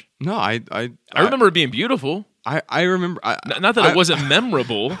church. No, I remember it being beautiful. I remember. Not that it wasn't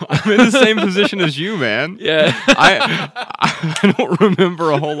memorable. I'm in the same position as you, man. Yeah. I don't remember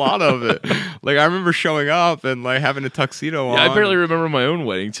a whole lot of it. Like, I remember showing up and like having a tuxedo on. Yeah, I barely remember my own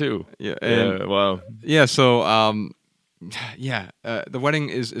wedding too. Yeah. Yeah. Wow. Yeah. So, the wedding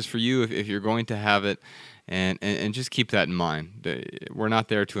is for you if you're going to have it, and just keep that in mind. We're not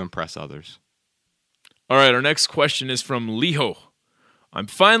there to impress others. All right. Our next question is from Liho. I'm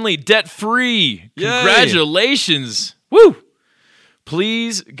finally debt-free. Yay. Congratulations. Woo!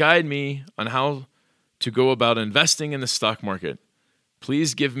 Please guide me on how to go about investing in the stock market.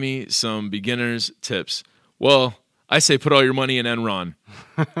 Please give me some beginner's tips. Well, I say put all your money in Enron.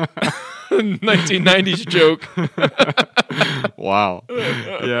 1990s joke. Wow.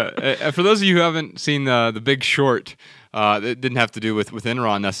 Yeah. For those of you who haven't seen The Big Short, it didn't have to do with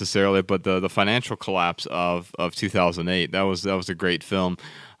Enron necessarily, but the financial collapse of 2008. That was a great film.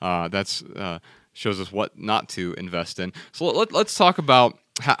 That's shows us what not to invest in. So let's talk about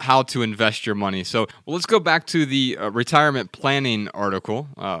how to invest your money. So let's go back to the retirement planning article,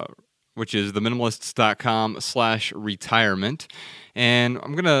 which is theminimalists.com/retirement. And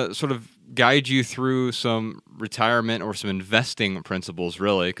I'm going to sort of guide you through some retirement or some investing principles,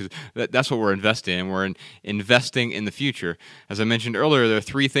 really, because that's what we're investing in. We're investing in the future. As I mentioned earlier, there are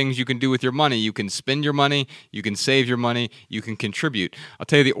three things you can do with your money. You can spend your money, you can save your money, you can contribute. I'll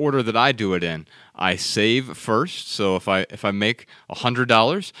tell you the order that I do it in. I save first, so if I make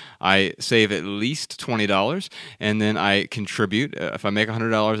 $100, I save at least $20, and then I contribute. If I make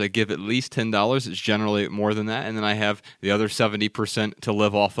 $100, I give at least $10. It's generally more than that, and then I have the other 70% to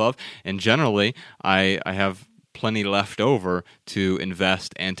live off of, and generally I have plenty left over to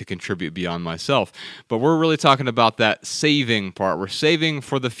invest and to contribute beyond myself. But we're really talking about that saving part. We're saving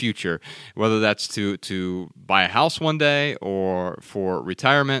for the future, whether that's to buy a house one day or for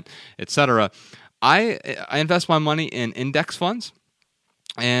retirement, etc. I invest my money in index funds.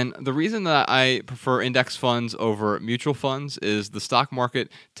 And the reason that I prefer index funds over mutual funds is the stock market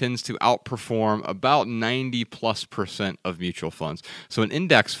tends to outperform about 90+% of mutual funds. So an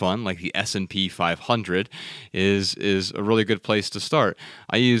index fund like the S&P 500 is a really good place to start.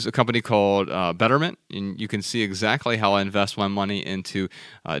 I use a company called Betterment, and you can see exactly how I invest my money into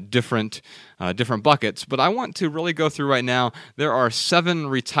different buckets. But I want to really go through right now. There are 7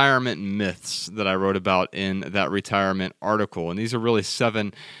 retirement myths that I wrote about in that retirement article, and these are really 7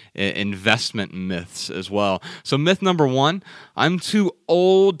 investment myths as well. So myth number 1, I'm too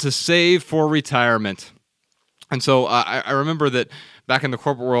old to save for retirement. And so I remember that back in the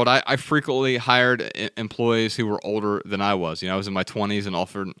corporate world, I frequently hired employees who were older than I was. You know, I was in my 20s and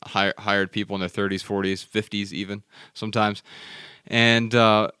often hired people in their 30s, 40s, 50s even sometimes. And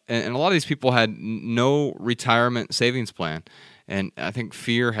a lot of these people had no retirement savings plan. And I think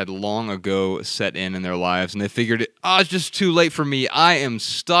fear had long ago set in their lives, and they figured, it's just too late for me. I am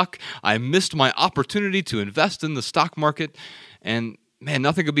stuck. I missed my opportunity to invest in the stock market. And man,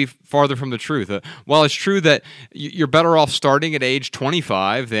 nothing could be farther from the truth. While it's true that you're better off starting at age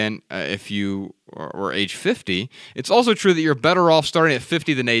 25 than if you were age 50, it's also true that you're better off starting at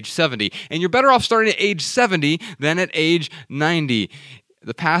 50 than age 70. And you're better off starting at age 70 than at age 90.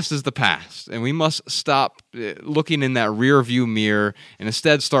 The past is the past, and we must stop looking in that rear view mirror and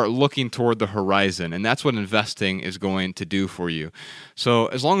instead start looking toward the horizon. And that's what investing is going to do for you. So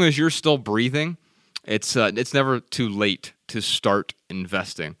as long as you're still breathing, it's never too late to start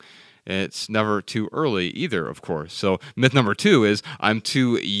investing. It's never too early either, of course. So myth number 2 is I'm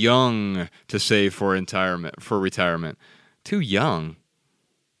too young to save for retirement. Too young?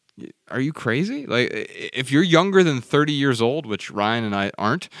 Are you crazy? Like, if you're younger than 30 years old, which Ryan and I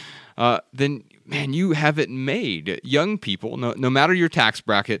aren't, then, man, you have it made. Young people, no matter your tax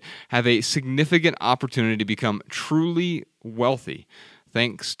bracket, have a significant opportunity to become truly wealthy,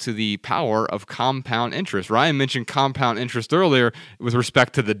 thanks to the power of compound interest. Ryan mentioned compound interest earlier with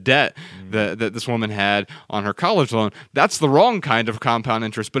respect to the debt that this woman had on her college loan. That's the wrong kind of compound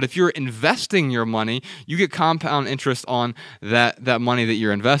interest. But if you're investing your money, you get compound interest on that money that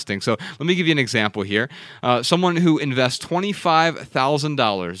you're investing. So let me give you an example here. Someone who invests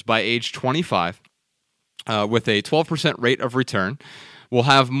 $25,000 by age 25 with a 12% rate of return will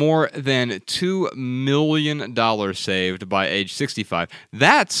have more than $2 million saved by age 65.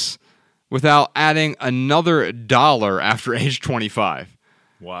 That's without adding another dollar after age 25.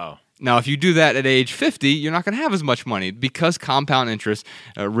 Wow. Now, if you do that at age 50, you're not going to have as much money because compound interest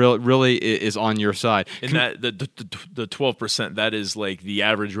really is on your side. And that the 12%, that is like the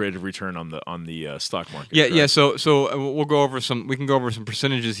average rate of return on the stock market. Yeah, correct? yeah. So we'll go over some. We can go over some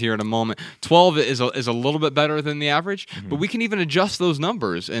percentages here in a moment. 12 is a little bit better than the average, but we can even adjust those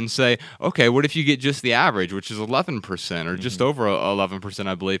numbers and say, okay, what if you get just the average, which is 11% or just over 11%,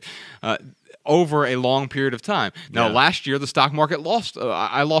 I believe. Over a long period of time. Now, last year, the stock market lost.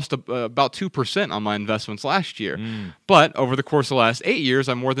 I lost about 2% on my investments last year. But over the course of the last 8 years,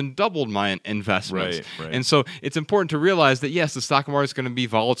 I more than doubled my investments. Right. And so it's important to realize that, yes, the stock market is going to be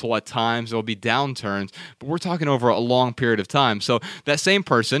volatile at times. There will be downturns. But we're talking over a long period of time. So that same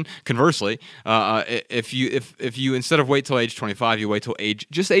person, conversely, if you instead of wait till age 25, you wait till age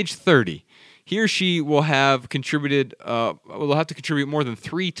 30, he or she will have contributed. Will have to contribute more than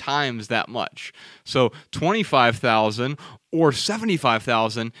 3 times that much. So $25,000 or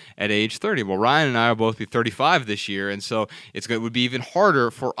 $75,000 at age 30. Well, Ryan and I will both be 35 this year, and so it would be even harder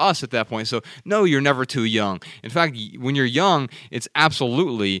for us at that point. So no, you're never too young. In fact, when you're young, it's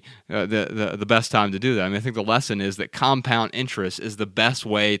absolutely the best time to do that. I mean, I think the lesson is that compound interest is the best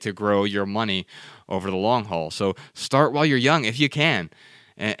way to grow your money over the long haul. So start while you're young if you can.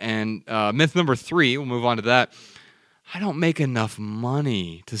 And myth number 3, we'll move on to that. I don't make enough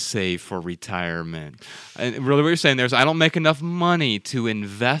money to save for retirement. And really what you're saying there is I don't make enough money to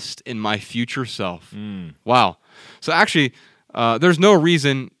invest in my future self. Wow. So actually, there's no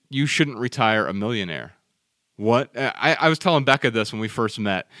reason you shouldn't retire a millionaire. What? I was telling Becca this when we first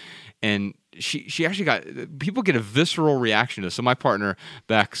met, and she actually got, people get a visceral reaction to this. So my partner,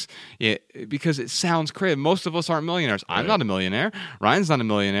 Bex, because it sounds crazy. Most of us aren't millionaires. I'm not a millionaire. Ryan's not a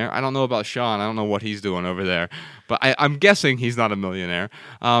millionaire. I don't know about Sean. I don't know what he's doing over there. But I'm guessing he's not a millionaire.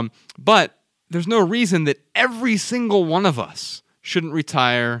 But there's no reason that every single one of us shouldn't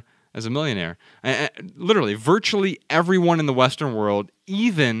retire as a millionaire. Literally, virtually everyone in the Western world,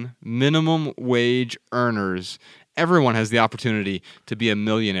 even minimum wage earners, everyone has the opportunity to be a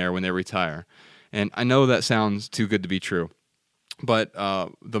millionaire when they retire. And I know that sounds too good to be true, but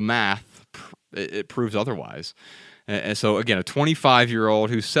the math, it proves otherwise. And so again, a 25-year-old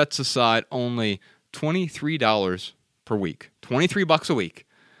who sets aside only $23 per week, $23 a week,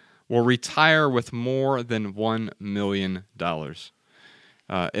 will retire with more than $1 million.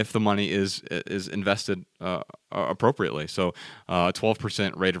 If the money is invested appropriately. So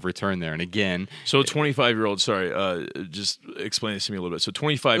 12% rate of return there. And again... So 25-year-old, sorry, just explain this to me a little bit. So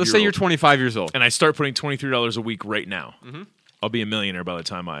 25-year-old... Let's say you're 25 years old. And I start putting $23 a week right now. I'll be a millionaire by the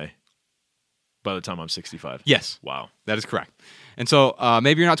time I'm 65. Yes. Wow. That is correct. And so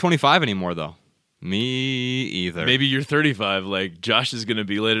maybe you're not 25 anymore, though. Me either. Maybe you're 35, like Josh is going to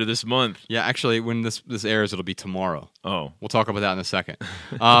be later this month. Yeah, actually, when this airs, it'll be tomorrow. Oh. We'll talk about that in a second.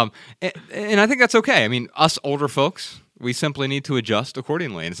 And I think that's okay. I mean, us older folks, we simply need to adjust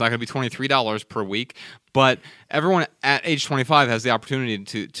accordingly. And it's not going to be $23 per week, but everyone at age 25 has the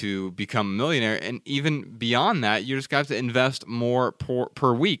opportunity to become a millionaire. And even beyond that, you just got to invest more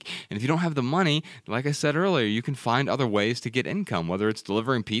per week. And if you don't have the money, like I said earlier, you can find other ways to get income, whether it's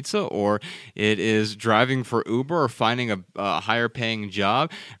delivering pizza or it is driving for Uber or finding a higher paying job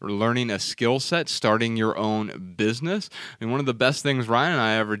or learning a skill set, starting your own business. I mean, one of the best things Ryan and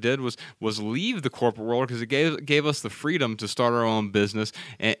I ever did was leave the corporate world because it gave us the freedom to start our own business.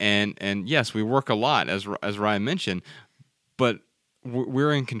 And yes, we work a lot, as Ryan mentioned, but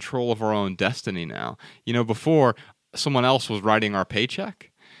we're in control of our own destiny now. You know, before someone else was writing our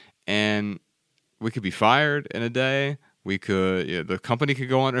paycheck, and we could be fired in a day. We could, the company could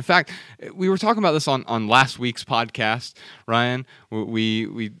go under. In fact, we were talking about this on last week's podcast, Ryan.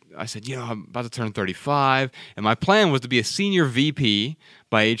 I said, I'm about to turn 35, and my plan was to be a senior VP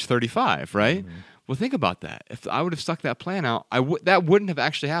by age 35, right? Mm-hmm. Well, think about that. If I would have stuck that plan out, that wouldn't have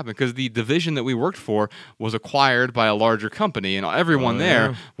actually happened because the division that we worked for was acquired by a larger company, and everyone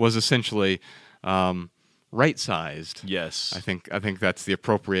there was essentially right-sized. Yes, I think that's the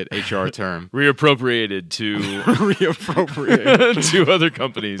appropriate HR term. Reappropriated to other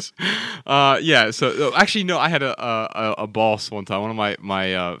companies. Yeah. So actually, no. I had a boss one time. One of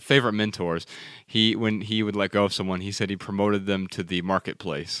my favorite mentors. When he would let go of someone, he said he promoted them to the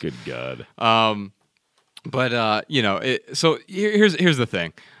marketplace. Good God. But so here's the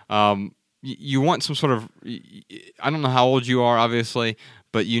thing. You want some sort of, I don't know how old you are, obviously,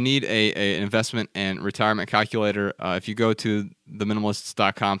 but you need an investment and retirement calculator. If you go to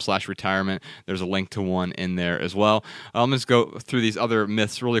theminimalists.com/retirement, there's a link to one in there as well. Let's go through these other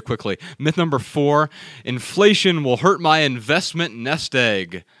myths really quickly. Myth number 4, inflation will hurt my investment nest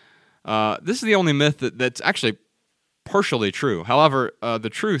egg. This is the only myth that's actually partially true. However, the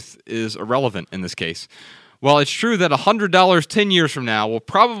truth is irrelevant in this case. While it's true that $100 10 years from now will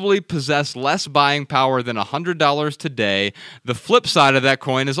probably possess less buying power than $100 today, the flip side of that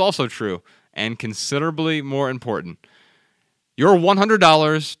coin is also true and considerably more important. Your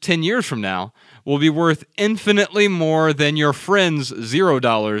 $100 10 years from now will be worth infinitely more than your friend's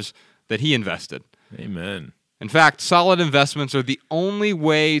 $0 that he invested. Amen. In fact, solid investments are the only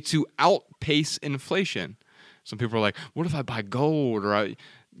way to outpace inflation. Some people are like, what if I buy gold?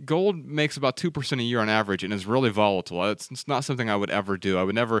 Gold makes about 2% a year on average and is really volatile. It's not something I would ever do. I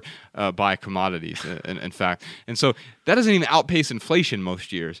would never buy commodities, in fact. And so that doesn't even outpace inflation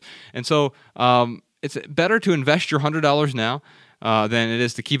most years. And so it's better to invest your $100 now than it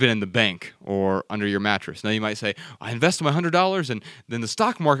is to keep it in the bank or under your mattress. Now you might say, I invested my $100 and then the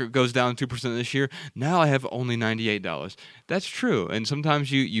stock market goes down 2% this year. Now I have only $98. That's true. And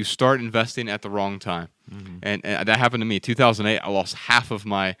sometimes you start investing at the wrong time. Mm-hmm. And that happened to me. 2008, I lost half of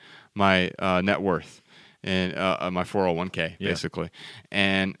my net worth in my 401k, basically.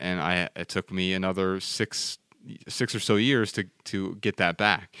 And it took me another six or so years to get that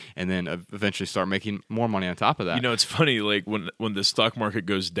back, and then eventually start making more money on top of that. It's funny, like when the stock market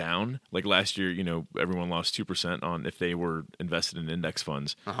goes down, like last year, everyone lost 2% on if they were invested in index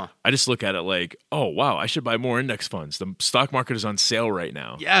funds. Uh-huh. I just look at it like, oh wow, I should buy more index funds. The stock market is on sale right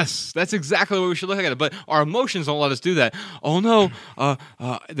now. Yes, that's exactly what we should look at it. But our emotions don't let us do that. Oh no,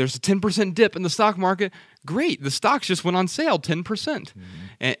 there's a 10% dip in the stock market. Great, the stocks just went on sale 10%.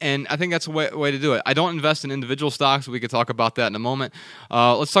 Mm-hmm. And I think that's a way to do it. I don't invest in individual stocks. We could talk about that in a moment.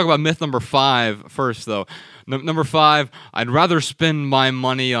 Let's talk about myth number 5 first, though. Number 5, I'd rather spend my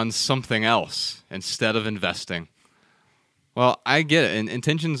money on something else instead of investing. Well, I get it, and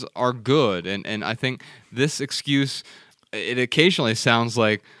intentions are good, and I think this excuse, it occasionally sounds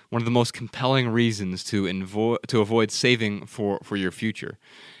like one of the most compelling reasons to avoid saving for your future.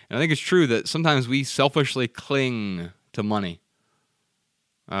 And I think it's true that sometimes we selfishly cling to money.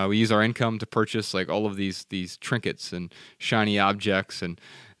 We use our income to purchase like all of these trinkets and shiny objects and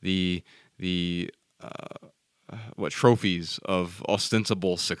the trophies of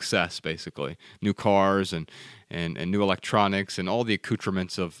ostensible success, basically. New cars and new electronics and all the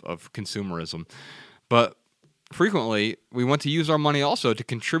accoutrements of consumerism. But frequently, we want to use our money also to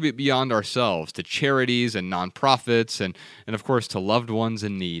contribute beyond ourselves, to charities and nonprofits and of course, to loved ones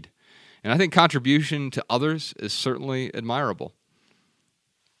in need. And I think contribution to others is certainly admirable.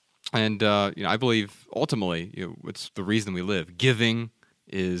 And I believe ultimately, it's the reason we live. Giving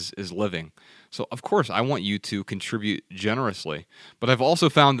is living. So of course, I want you to contribute generously. But I've also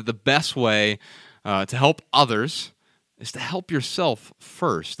found that the best way to help others is to help yourself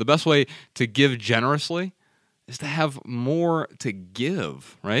first. The best way to give generously is to have more to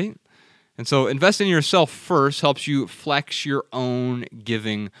give, right? And so investing in yourself first helps you flex your own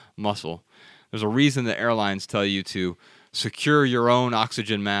giving muscle. There's a reason that airlines tell you to secure your own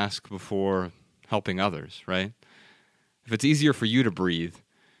oxygen mask before helping others, right? If it's easier for you to breathe,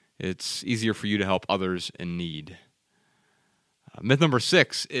 it's easier for you to help others in need. Myth number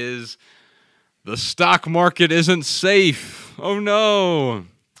 6 is the stock market isn't safe. Oh no.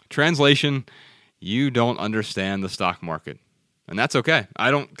 Translation, you don't understand the stock market. And that's okay. I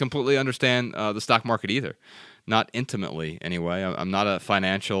don't completely understand the stock market either. Not intimately, anyway. I'm not a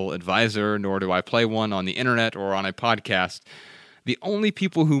financial advisor, nor do I play one on the internet or on a podcast. The only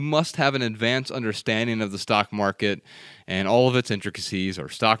people who must have an advanced understanding of the stock market and all of its intricacies are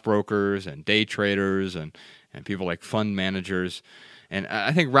stockbrokers and day traders and people like fund managers. And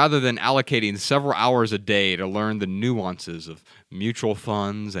I think rather than allocating several hours a day to learn the nuances of mutual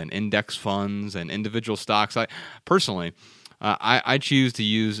funds and index funds and individual stocks, I choose to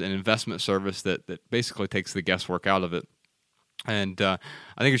use an investment service that basically takes the guesswork out of it. And I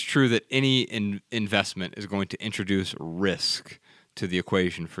think it's true that any investment is going to introduce risk to the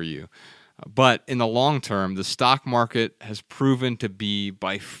equation for you. But in the long term, the stock market has proven to be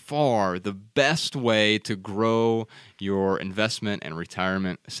by far the best way to grow your investment and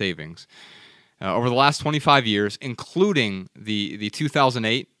retirement savings. Over the last 25 years, including the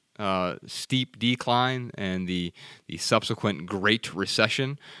 2008 steep decline and the subsequent Great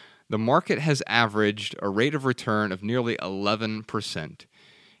Recession, the market has averaged a rate of return of nearly 11%.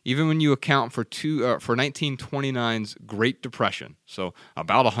 even when you account for 1929's Great Depression, so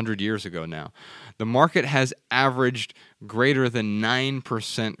about 100 years ago now, the market has averaged greater than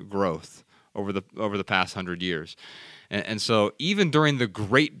 9% growth over the past 100 years. And so even during the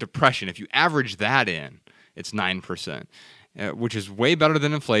Great Depression, if you average that in, it's 9%. Which is way better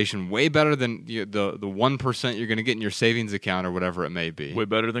than inflation, way better than the 1% you're going to get in your savings account or whatever it may be. Way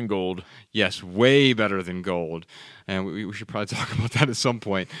better than gold. Yes, way better than gold. And we should probably talk about that at some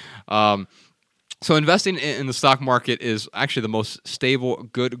point. So investing in the stock market is actually the most stable,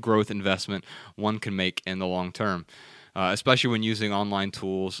 good growth investment one can make in the long term, especially when using online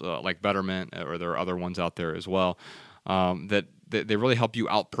tools like Betterment, or there are other ones out there as well, that they really help you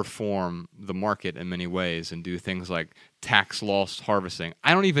outperform the market in many ways and do things like tax loss harvesting.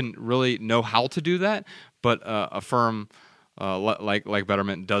 I don't even really know how to do that, but a firm like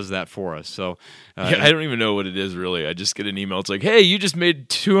Betterment does that for us. So I don't even know what it is really. I just get an email. It's like, hey, you just made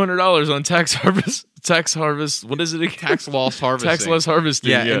 $200 on tax harvest. What is it again? Tax loss harvesting. Tax loss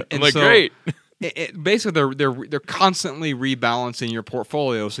harvesting. Yeah. And I'm like, so, great. Basically, they're constantly rebalancing your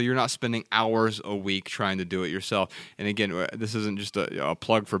portfolio, so you're not spending hours a week trying to do it yourself. And again, this isn't just a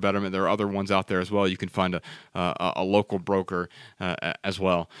plug for Betterment. There are other ones out there as well. You can find a local broker as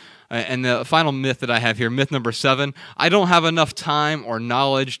well. And the final myth that I have here, myth number 7: I don't have enough time or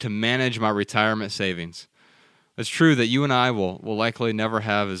knowledge to manage my retirement savings. It's true that you and I will likely never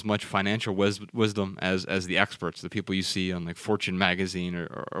have as much financial wisdom as the experts, the people you see on like Fortune magazine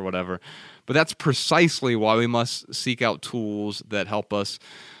or whatever. But that's precisely why we must seek out tools that help us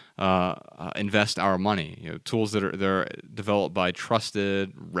invest our money. Tools that are developed by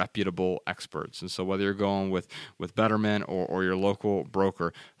trusted, reputable experts. And so whether you're going with Betterment or your local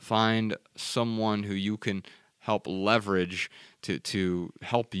broker, find someone who you can help leverage to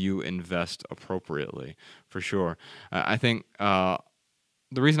help you invest appropriately, for sure. I think the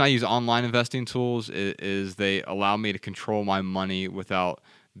reason I use online investing tools is they allow me to control my money without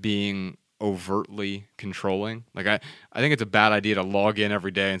being overtly controlling. Like I think it's a bad idea to log in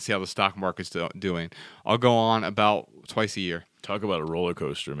every day and see how the stock market's doing. I'll go on about twice a year. Talk about a roller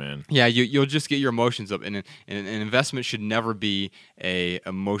coaster, man. Yeah, you'll just get your emotions up. And an investment should never be a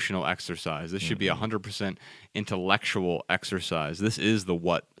emotional exercise. This should be 100% intellectual exercise. This is the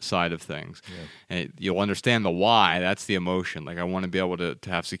what side of things. Yeah. And you'll understand the why. That's the emotion. Like I want to be able to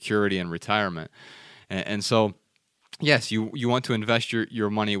have security in retirement. And so, yes, you want to invest your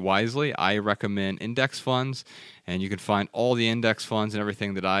money wisely. I recommend index funds, and you can find all the index funds and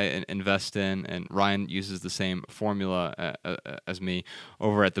everything that I invest in, and Ryan uses the same formula as me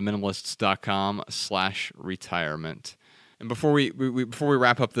over at theminimalists.com/retirement. And before we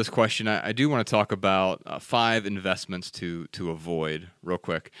wrap up this question, I do want to talk about 5 investments to avoid real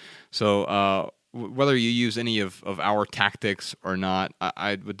quick. So whether you use any of our tactics or not,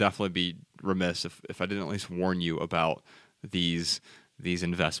 I would definitely be remiss if I didn't at least warn you about these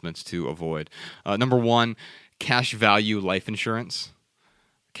investments to avoid. Number 1, cash value life insurance.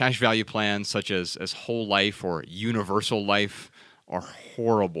 Cash value plans such as whole life or universal life are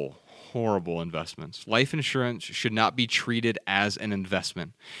horrible investments. Life insurance should not be treated as an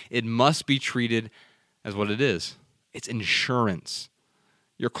investment. It must be treated as what it is. It's insurance.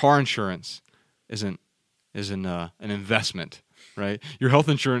 Your car insurance isn't an investment, right? Your health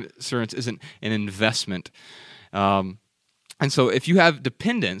insurance isn't an investment. And so if you have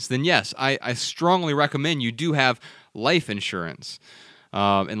dependents, then yes, I strongly recommend you do have life insurance,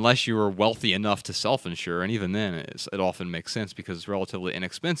 unless you are wealthy enough to self-insure. And even then, it often makes sense because it's relatively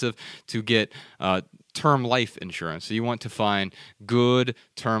inexpensive to get term life insurance. So you want to find good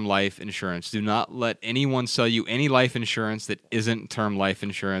term life insurance. Do not let anyone sell you any life insurance that isn't term life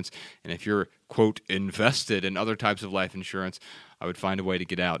insurance. And if you're, quote, invested in other types of life insurance, I would find a way to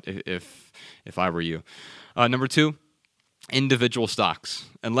get out if I were you. Number 2, individual stocks.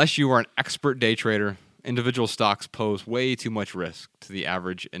 Unless you are an expert day trader, individual stocks pose way too much risk to the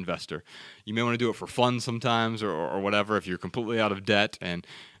average investor. You may want to do it for fun sometimes or whatever if you're completely out of debt and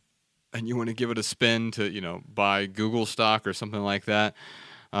you want to give it a spin to, buy Google stock or something like that.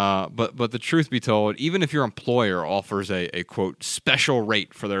 But the truth be told, even if your employer offers a quote special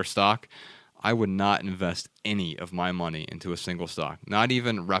rate for their stock, I would not invest any of my money into a single stock, not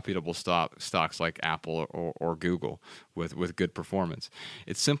even reputable stocks like Apple or Google with good performance.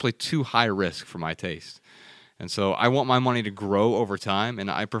 It's simply too high risk for my taste. And so I want my money to grow over time, and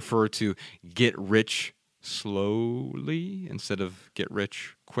I prefer to get rich slowly instead of get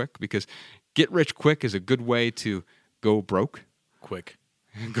rich quick, because get rich quick is a good way to go broke. Quick.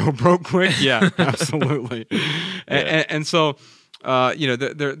 Go broke quick? Yeah, absolutely. Yeah. And so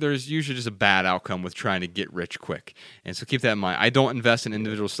there's usually just a bad outcome with trying to get rich quick. And so keep that in mind. I don't invest in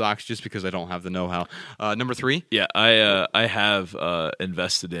individual stocks just because I don't have the know-how. Number 3? Yeah, I have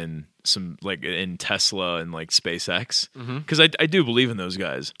invested in some like in Tesla and like SpaceX because I do believe in those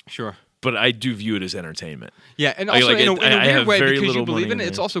guys. Sure. But I do view it as entertainment. Yeah, and also in a weird way, because you believe in it, there.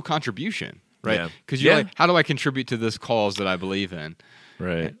 it's also contribution, right? Yeah. Because you're like, how do I contribute to this cause that I believe in?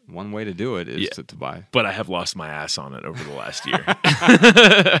 Right. And one way to do it is to buy. But I have lost my ass on it over the last year.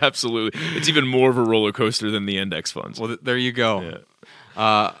 Absolutely. It's even more of a roller coaster than the index funds. Well, there you go.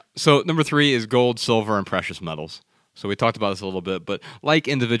 Yeah. So number 3 is gold, silver, and precious metals. So we talked about this a little bit, but like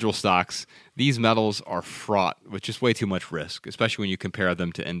individual stocks, these metals are fraught with just way too much risk, especially when you compare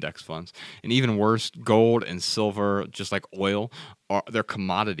them to index funds. And even worse, gold and silver, just like oil, they're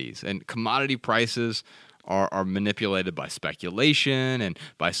commodities. And commodity prices are manipulated by speculation and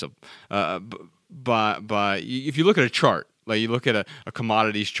by if you look at a chart, like you look at a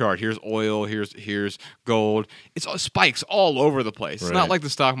commodities chart, here's oil, here's gold. It's spikes all over the place. It's not like the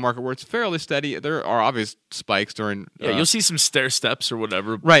stock market where it's fairly steady. There are obvious spikes during. You'll see some stair steps or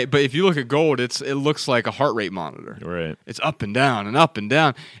whatever. Right, but if you look at gold, it looks like a heart rate monitor. Right, it's up and down and up and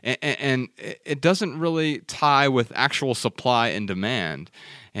down, and it doesn't really tie with actual supply and demand.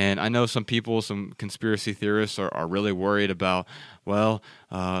 And I know some people, some conspiracy theorists, are really worried about. Well,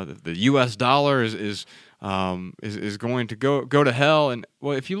 the U.S. dollar is going to go to hell. And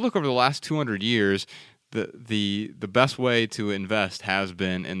well, if you look over the last 200 years, the best way to invest has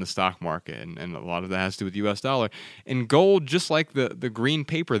been in the stock market, and a lot of that has to do with the U.S. dollar. And gold, just like the green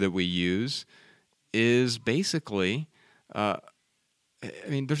paper that we use, is basically.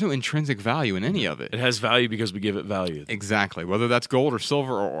 There's no intrinsic value in any of it. It has value because we give it value. Exactly. Whether that's gold or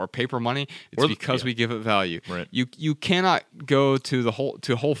silver or paper money, it's because we give it value. Right. You cannot go to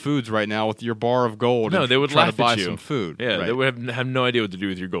Whole Foods right now with your bar of gold. No, and they would try laugh to buy at you. some food. Yeah, right. they would have no idea what to do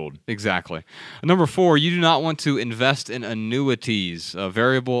with your gold. Exactly. Number 4, you do not want to invest in annuities,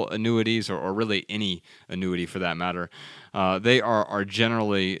 variable annuities, or really any annuity for that matter. They are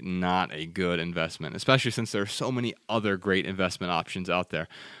generally not a good investment, especially since there are so many other great investment options out there.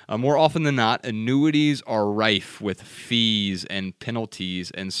 More often than not, annuities are rife with fees and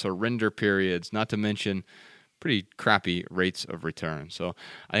penalties and surrender periods, not to mention pretty crappy rates of return. So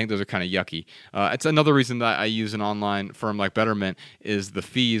I think those are kind of yucky. It's another reason that I use an online firm like Betterment is the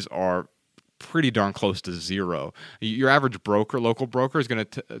fees are pretty darn close to zero. Your average local broker, is going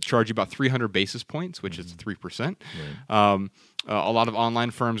to charge you about 300 basis points, which is 3%. Right. A lot of online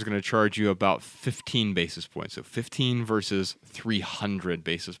firms are going to charge you about 15 basis points, so 15 versus 300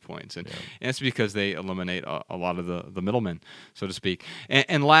 basis points, and that's because they eliminate a lot of the middlemen, so to speak.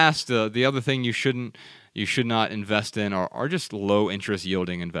 And last, the other thing you should not invest in are just low interest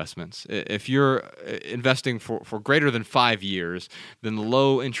yielding investments. If you're investing for greater than 5 years, then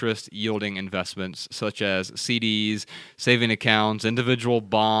low interest yielding investments such as CDs, saving accounts, individual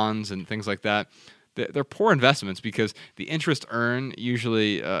bonds, and things like that, they're poor investments because the interest earned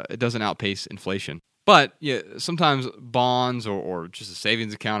usually it doesn't outpace inflation. But sometimes bonds or just a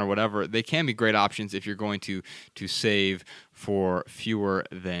savings account or whatever, they can be great options if you're going to save for fewer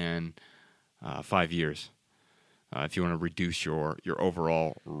than 5 years, if you want to reduce your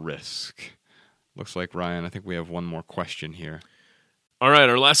overall risk. Looks like, Ryan, I think we have one more question here. All right,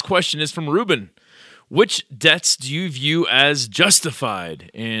 our last question is from Ruben. Which debts do you view as justified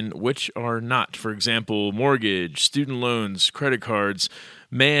and which are not? For example, mortgage, student loans, credit cards.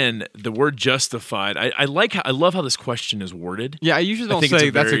 Man, the word justified. I love how this question is worded. Yeah, I usually don't say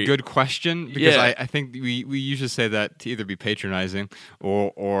that's a good question because I think we usually say that to either be patronizing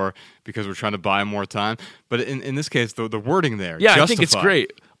or because we're trying to buy more time. But in this case, the wording there, justified. I think it's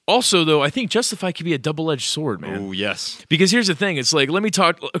great. Also, though, I think justify can be a double-edged sword, man. Oh, yes. Because here's the thing. It's like, let me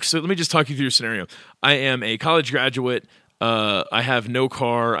just talk you through a scenario. I am a college graduate. I have no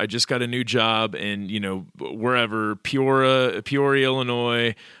car. I just got a new job in, wherever, Peoria,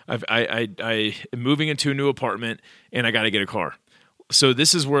 Illinois. I am moving into a new apartment, and I got to get a car. So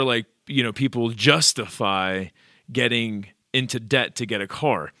this is where, people justify getting into debt to get a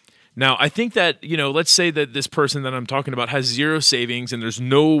car. Now, I think that, let's say that this person that I'm talking about has zero savings and there's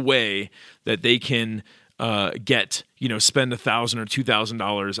no way that they can spend $1,000 or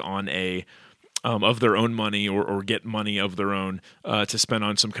 $2,000 on a of their own money or get money of their own to spend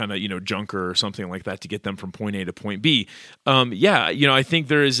on some kind of, junker or something like that to get them from point A to point B. I think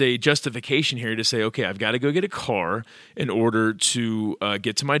there is a justification here to say, okay, I've got to go get a car in order to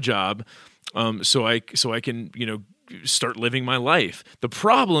get to my job so I can, start living my life. The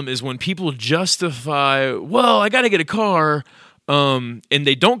problem is when people justify, well, I got to get a car And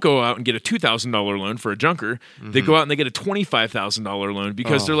they don't go out and get a $2,000 loan for a junker. They go out and they get a $25,000 loan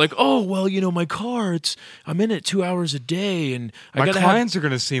because they're like, oh, well, my car, I'm in it 2 hours a day, and my clients are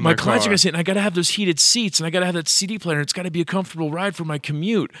going to see my clients are car. going to see it, and I got to have those heated seats, and I got to have that CD player, and it's got to be a comfortable ride for my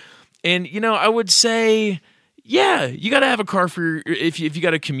commute. And I would say, yeah, you got to have a car for if you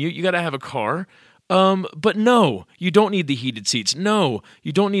got to commute, you got to have a car. But no, you don't need the heated seats. No,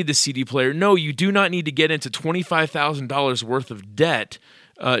 you don't need the CD player. No, you do not need to get into $25,000 worth of debt,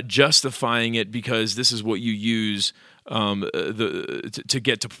 justifying it because this is what you use to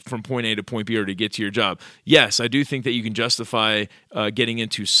get from point A to point B or to get to your job. Yes, I do think that you can justify getting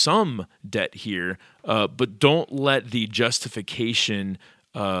into some debt here, but don't let the justification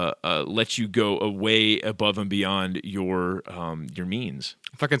let you go way above and beyond your means.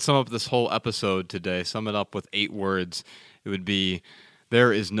 If I can sum up this whole episode today, sum it up with 8 words, it would be,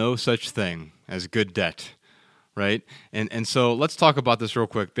 there is no such thing as good debt, right? And so let's talk about this real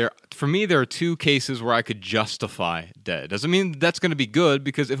quick. For me, there are 2 cases where I could justify debt. It doesn't mean that's going to be good,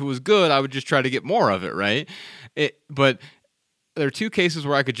 because if it was good, I would just try to get more of it, right? But there are 2 cases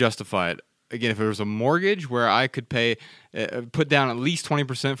where I could justify it. Again, if there was a mortgage where I could put down at least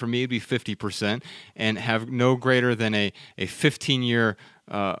 20%, for me it'd be 50%, and have no greater than a 15-year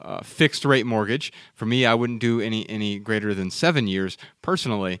fixed rate mortgage. For me, I wouldn't do any greater than 7 years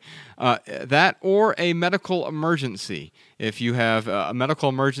personally. That or a medical emergency. If you have a medical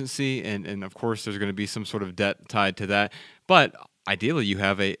emergency, and of course there's going to be some sort of debt tied to that, but ideally, you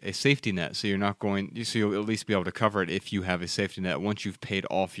have a safety net, so you'll at least be able to cover it if you have a safety net once you've paid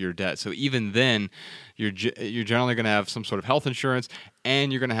off your debt. So even then, you're generally going to have some sort of health insurance,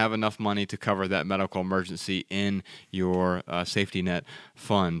 and you're going to have enough money to cover that medical emergency in your safety net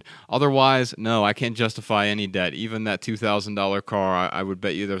fund. Otherwise, no, I can't justify any debt. Even that $2,000 car, I would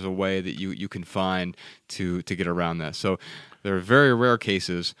bet you there's a way that you can find to get around that. So there are very rare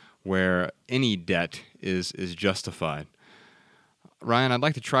cases where any debt is justified. Ryan, I'd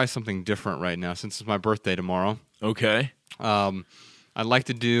like to try something different right now since it's my birthday tomorrow. Okay. I'd like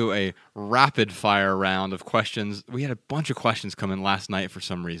to do a rapid fire round of questions. We had a bunch of questions come in last night for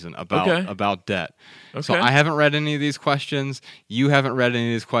some reason about debt. Okay. So I haven't read any of these questions. You haven't read any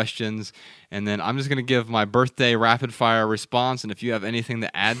of these questions. And then I'm just going to give my birthday rapid fire response. And if you have anything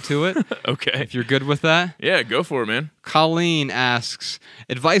to add to it, okay. If you're good with that. Yeah, go for it, man. Colleen asks,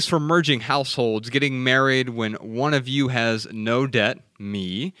 advice for merging households, getting married when one of you has no debt,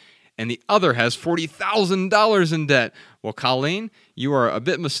 me, and the other has $40,000 in debt. Well, Colleen, you are a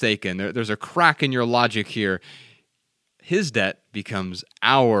bit mistaken. There's a crack in your logic here. His debt becomes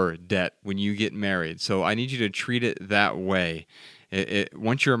our debt when you get married. So I need you to treat it that way.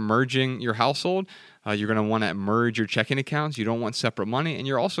 Once you're merging your household, you're going to want to merge your checking accounts. You don't want separate money, and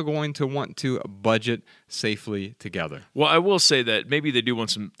you're also going to want to budget safely together. Well, I will say that maybe they do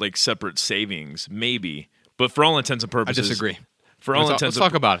want some separate savings, maybe. But for all intents and purposes, I disagree. Let's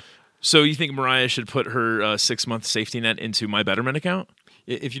talk about it. So you think Mariah should put her 6-month safety net into my Betterment account?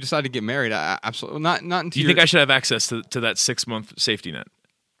 If you decide to get married, absolutely not. Do you think I should have access to that 6-month safety net?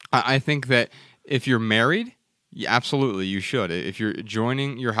 I think that if you're married, yeah, absolutely, you should. If you're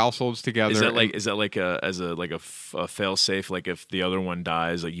joining your households together, is that like a fail safe? Like if the other one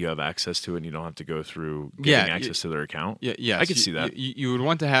dies, like you have access to it, and you don't have to go through getting access to their account. Yeah, I could see that. You would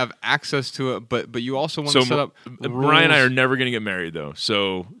want to have access to it, but you also want to set up. Mariah and I are never going to get married though,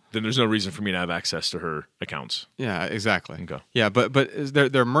 so then there's no reason for me to have access to her accounts. Yeah, exactly. Okay. Yeah, but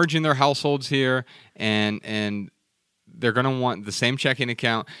they're merging their households here, and they're going to want the same checking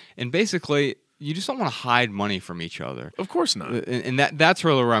account, and basically, you just don't want to hide money from each other. Of course not. And that's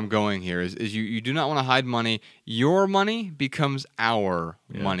really where I'm going here is you do not want to hide money. Your money becomes our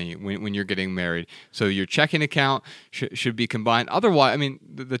money when you're getting married. So your checking account should be combined. Otherwise, I mean,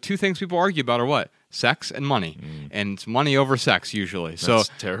 the 2 things people argue about are what? Sex and money. And it's money over sex usually. That's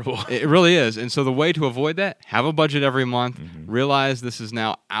terrible. It really is. And so the way to avoid that, have a budget every month. Realize this is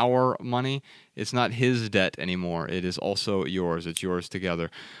now our money. It's not his debt anymore. It is also yours. It's yours together.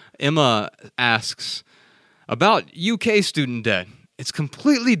 Emma asks about UK student debt. It's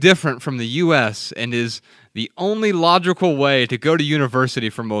completely different from the US and is the only logical way to go to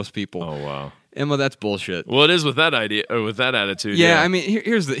university for most people. Oh, wow. Emma, that's bullshit. Well, it is with that idea or with that attitude. Yeah, I mean,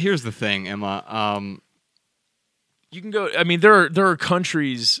 here's the thing, Emma. You can go. I mean, there are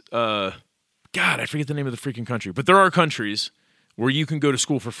countries. God, I forget the name of the freaking country, but there are countries where you can go to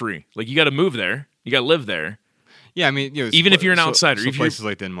school for free. Like you got to move there, you got to live there. Yeah, I mean, even if you're an outsider, even places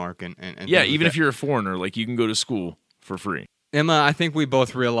like Denmark and yeah, even if you're a foreigner, like you can go to school for free. Emma, I think we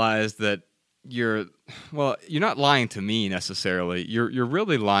both realize that you're not lying to me necessarily. You're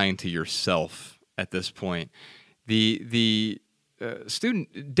really lying to yourself at this point. The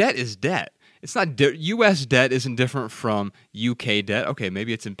student debt is debt. It's not U.S. debt isn't different from UK debt. Okay,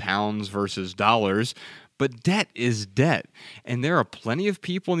 maybe it's in pounds versus dollars, but debt is debt. And there are plenty of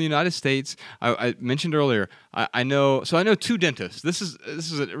people in the United States. I mentioned earlier. I know two dentists. This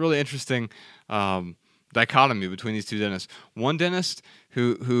is a really interesting dichotomy between these two dentists. One dentist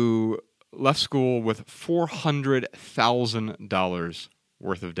who left school with $400,000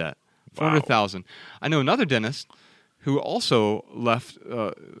 worth of debt. $400,000. I know another dentist who also left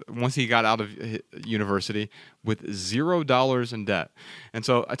once he got out of university with $0 in debt. And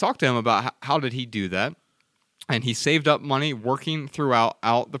so I talked to him about how did he do that. And he saved up money working throughout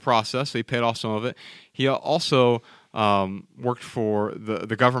the process, so he paid off some of it. He also worked for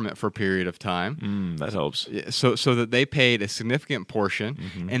the government for a period of time. That helps. So that they paid a significant portion.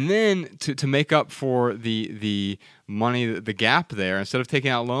 And then to make up for the money, the gap there, instead of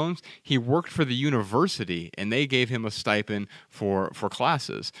taking out loans, he worked for the university, and they gave him a stipend for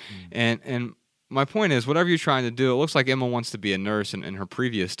classes. And my point is, whatever you're trying to do, it looks like Emma wants to be a nurse in her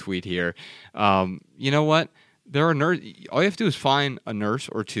previous tweet here. You know what? There are all you have to do is find a nurse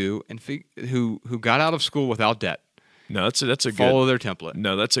or two and who got out of school without debt. No, that's a follow their template.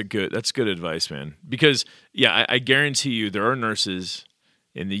 No, that's good advice, man. Because I guarantee you there are nurses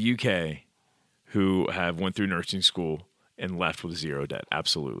in the UK who have went through nursing school and left with zero debt.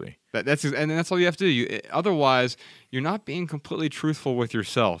 Absolutely. That's all you have to do. Otherwise, you're not being completely truthful with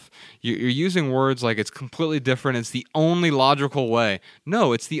yourself. You're using words like it's completely different. It's the only logical way.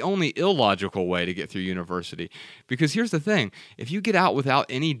 No, it's the only illogical way to get through university. Because here's the thing: if you get out without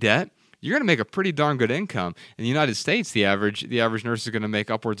any debt, you're going to make a pretty darn good income. In the United States, the average nurse is going to make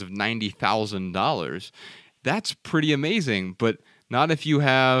upwards of $90,000. That's pretty amazing, but not if you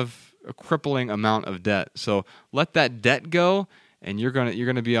have a crippling amount of debt. So let that debt go, and you're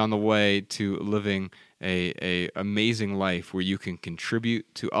gonna be on the way to living a amazing life where you can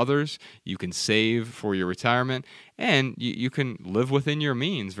contribute to others, you can save for your retirement, and you can live within your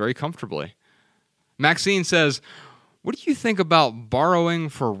means very comfortably. Maxine says, what do you think about borrowing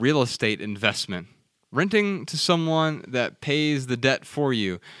for real estate investment? Renting to someone that pays the debt for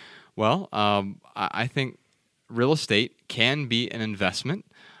you? Well, I think real estate can be an investment.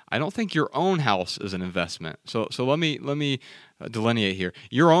 I don't think your own house is an investment. So let me delineate here.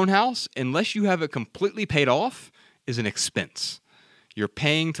 Your own house, unless you have it completely paid off, is an expense. You're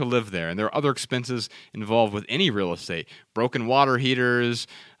paying to live there, and there are other expenses involved with any real estate: broken water heaters,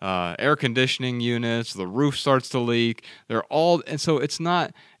 air conditioning units, the roof starts to leak. They're all, and so it's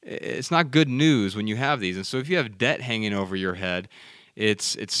not good news when you have these. And so if you have debt hanging over your head,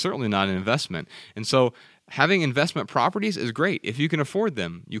 it's certainly not an investment. And so having investment properties is great if you can afford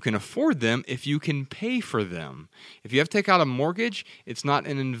them. You can afford them if you can pay for them. If you have to take out a mortgage, it's not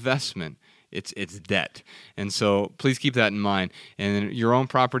an investment. It's debt. And so please keep that in mind. And your own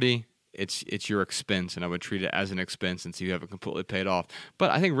property, it's your expense, and I would treat it as an expense until you have it completely paid off.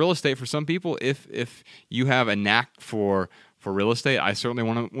 But I think real estate for some people, if you have a knack for real estate, I certainly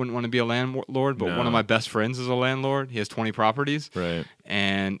wouldn't want to be a landlord, but one of my best friends is a landlord. He has 20 properties, right?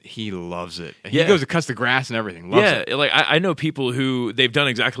 And he loves it. He goes to cuts the grass and everything. Loves it. Like I know people who they've done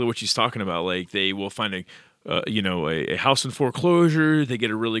exactly what she's talking about. Like they will find a house in foreclosure. They get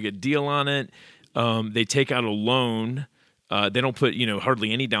a really good deal on it. They take out a loan. They don't put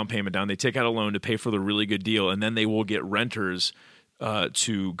hardly any down payment down. They take out a loan to pay for the really good deal, and then they will get renters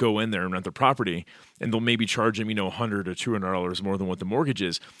to go in there and rent the property, and they'll maybe charge them, $100 or $200 more than what the mortgage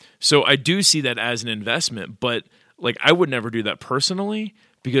is. So I do see that as an investment, but like I would never do that personally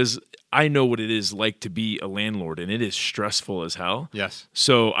because I know what it is like to be a landlord, and it is stressful as hell. Yes.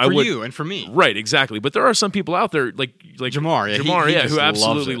 So for you and for me, right? Exactly. But there are some people out there like Jamar, who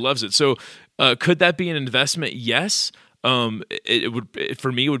absolutely loves it. So could that be an investment? Yes. It would,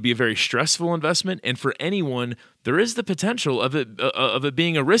 for me, it would be a very stressful investment, and for anyone, there is the potential of it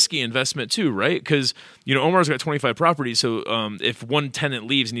being a risky investment too, right? Because Omar's got 25 properties, so if one tenant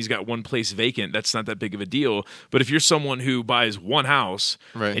leaves and he's got one place vacant, that's not that big of a deal. But if you're someone who buys one house,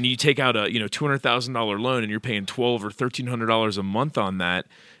 right, and you take out a $200,000 loan and you're paying $1,200 or $1,300 a month on that,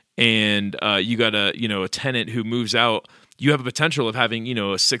 and you got a tenant who moves out, you have a potential of having, a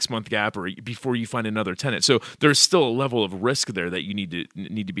 6-month gap or before you find another tenant. So there's still a level of risk there that you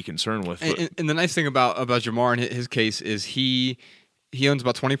need to be concerned with. And the nice thing about Jamar in his case is he owns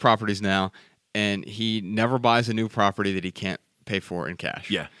about 20 properties now, and he never buys a new property that he can't pay for in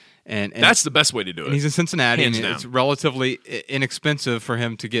cash. Yeah. And that's the best way to do it. And he's in Cincinnati, Hands and down. it's relatively inexpensive for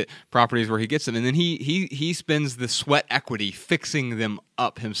him to get properties where he gets them. And then he spends the sweat equity fixing them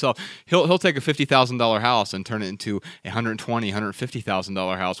up himself. He'll take a $50,000 house and turn it into a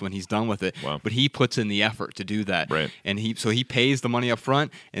 $150,000 house when he's done with it. Wow. But he puts in the effort to do that. Right. And he pays the money up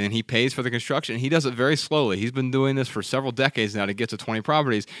front, and then he pays for the construction. He does it very slowly. He's been doing this for several decades now to get to 20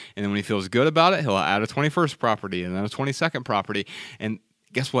 properties. And then when he feels good about it, he'll add a 21st property and then a 22nd property. And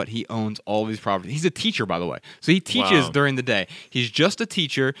guess what? He owns all of these properties. He's a teacher, by the way. So he teaches during the day. He's just a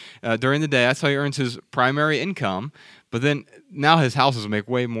teacher during the day. That's how he earns his primary income. But then now his houses make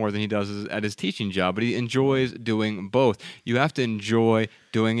way more than he does at his teaching job. But he enjoys doing both. You have to enjoy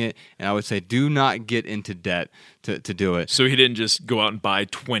doing it. And I would say do not get into debt to do it. So he didn't just go out and buy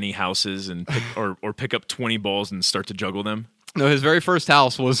 20 houses and or pick up 20 balls and start to juggle them? No, his very first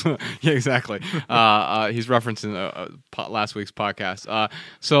house was yeah, exactly. He's referencing last week's podcast.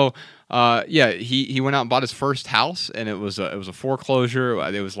 He went out and bought his first house, and it was a foreclosure.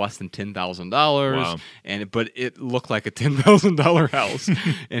 It was less than $10,000, but it looked like a $10,000 house.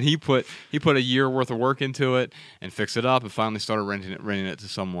 And he put a year worth of work into it and fixed it up, and finally started renting it to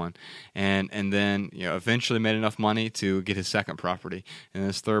someone, and then eventually made enough money to get his second property and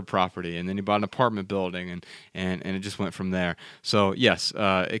his third property, and then he bought an apartment building, and it just went from there. So yes,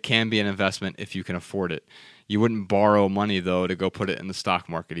 it can be an investment if you can afford it. You wouldn't borrow money, though, to go put it in the stock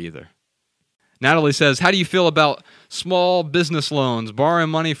market either. Natalie says, how do you feel about small business loans,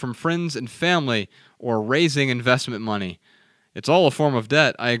 borrowing money from friends and family, or raising investment money? It's all a form of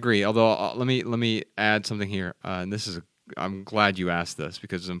debt. I agree. Although let me add something here. And I'm glad you asked this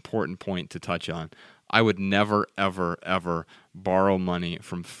because it's an important point to touch on. I would never, ever, ever borrow money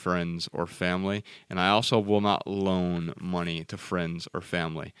from friends or family, and I also will not loan money to friends or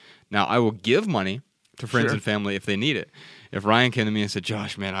family. Now, I will give money to friends and family if they need it. If Ryan came to me and said,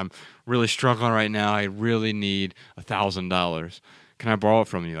 Josh, man, I'm really struggling right now. I really need $1,000. Can I borrow it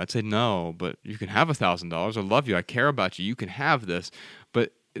from you? I'd say no, but you can have $1,000. I love you. I care about you. You can have this.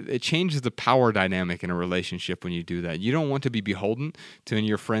 But it changes the power dynamic in a relationship when you do that. You don't want to be beholden to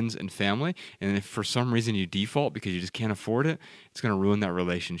your friends and family, and if for some reason you default because you just can't afford it, it's going to ruin that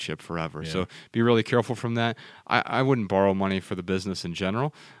relationship forever. Yeah. So be really careful from that. I wouldn't borrow money for the business in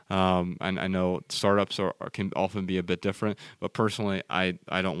general. And I know startups can often be a bit different, but personally, I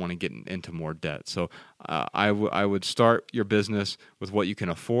don't want to get into more debt. So I would start your business with what you can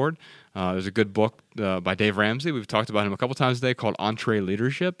afford. There's a good book by Dave Ramsey. We've talked about him a couple times today called Entree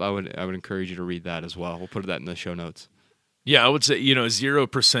Leadership. I would encourage you to read that as well. We'll put that in the show notes. Yeah, I would say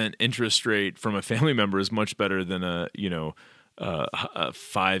 0% interest rate from a family member is much better than a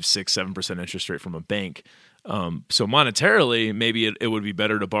 5, 6, 7% interest rate from a bank. So monetarily, maybe it would be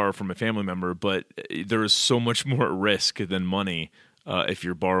better to borrow from a family member, but there is so much more at risk than money if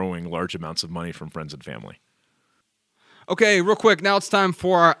you're borrowing large amounts of money from friends and family. Okay, real quick, now it's time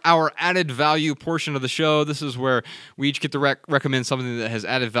for our added value portion of the show. This is where we each get to recommend something that has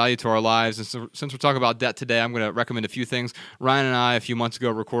added value to our lives. And so, since we're talking about debt today, I'm going to recommend a few things. Ryan and I, a few months ago,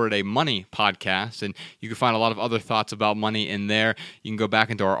 recorded a money podcast, and you can find a lot of other thoughts about money in there. You can go back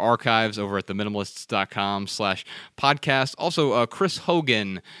into our archives over at theminimalists.com/podcast. Also, Chris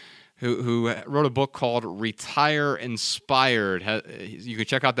Hogan, who wrote a book called Retire Inspired. You can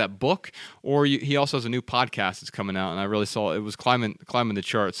check out that book, or he also has a new podcast that's coming out, and I really saw it was climbing the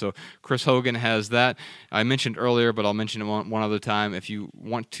charts. So Chris Hogan has that. I mentioned earlier, but I'll mention it one other time. If you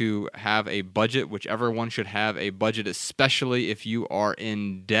want to have a budget, which everyone should have a budget, especially if you are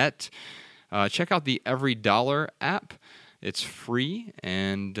in debt, check out the EveryDollar app. It's free,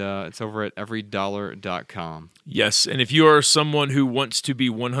 and it's over at everydollar.com. Yes, and if you are someone who wants to be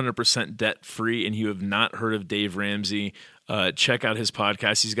 100% debt-free and you have not heard of Dave Ramsey, check out his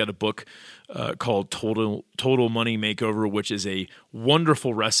podcast. He's got a book called Total Money Makeover, which is a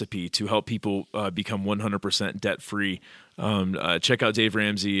wonderful recipe to help people become 100% debt-free. Check out Dave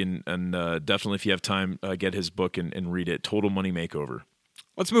Ramsey, and definitely if you have time, get his book and read it, Total Money Makeover.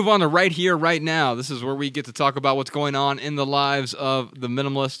 Let's move on to Right Here, Right Now. This is where we get to talk about what's going on in the lives of the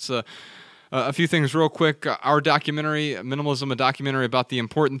minimalists. A few things real quick. Our documentary, Minimalism, a documentary about the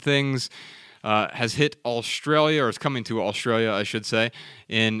important things, has hit Australia, or is coming to Australia, I should say,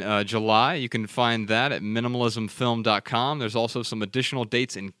 in July. You can find that at minimalismfilm.com. There's also some additional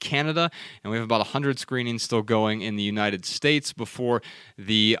dates in Canada, and we have about 100 screenings still going in the United States before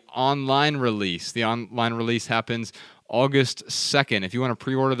the online release. The online release happens August 2nd. If you want to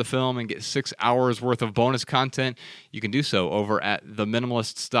pre-order the film and get 6 hours worth of bonus content, you can do so over at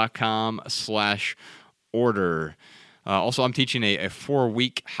theminimalists.com/order. Also, I'm teaching a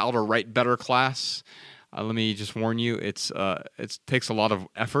 4-week How to Write Better class. let me just warn you, it takes a lot of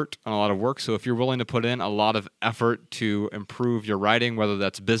effort and a lot of work. So if you're willing to put in a lot of effort to improve your writing, whether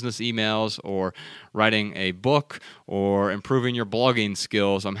that's business emails or writing a book or improving your blogging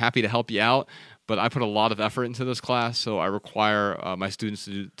skills, I'm happy to help you out. But I put a lot of effort into this class, so I require my students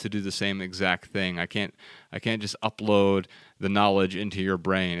to do the same exact thing. I can't just upload the knowledge into your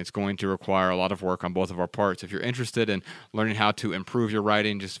brain. It's going to require a lot of work on both of our parts. If you're interested in learning how to improve your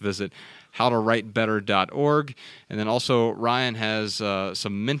writing, just visit howtowritebetter.org. And then also Ryan has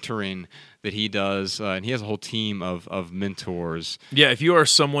some mentoring that he does, and he has a whole team of mentors. Yeah, if you are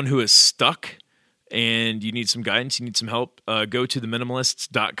someone who is stuck and you need some guidance, you need some help, go to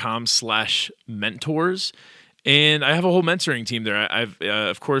theminimalists.com/mentors. And I have a whole mentoring team there. I've,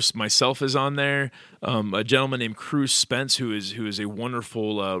 of course, myself is on there. A gentleman named Cruz Spence, who is a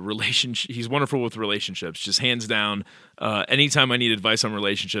wonderful relationship. He's wonderful with relationships, just hands down. Anytime I need advice on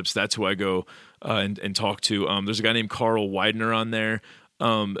relationships, that's who I go and talk to. There's a guy named Carl Widener on there.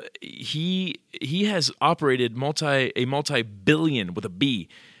 He has operated a multi-billion with a B,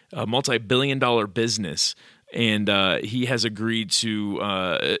 a multi-billion-dollar business. And he has agreed to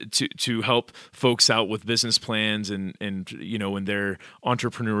help folks out with business plans and in their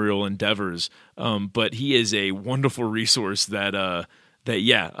entrepreneurial endeavors. But he is a wonderful resource that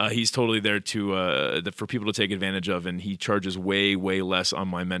he's totally there for people to take advantage of, and he charges way less on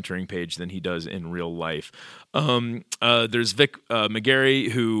my mentoring page than he does in real life. There's Vic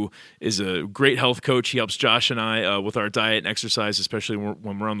McGarry, who is a great health coach. He helps Josh and I with our diet and exercise, especially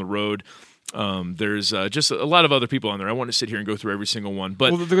when we're on the road. There's just a lot of other people on there. I want to sit here and go through every single one.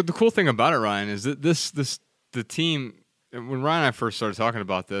 But the cool thing about it, Ryan, is that the team. When Ryan and I first started talking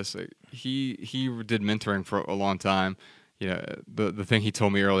about this, he did mentoring for a long time. The thing he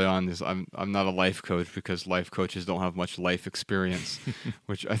told me early on is I'm not a life coach because life coaches don't have much life experience,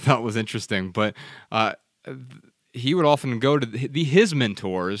 which I thought was interesting. But he would often go to his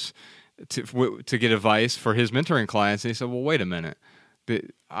mentors to get advice for his mentoring clients, and he said, "Well, wait a minute,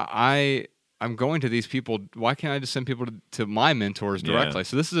 I'm going to these people. Why can't I just send people to my mentors directly?" Yeah.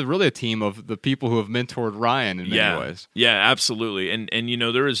 So this is really a team of the people who have mentored Ryan in many ways. Yeah, absolutely. And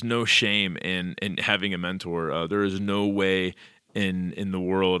there is no shame in having a mentor. There is no way in the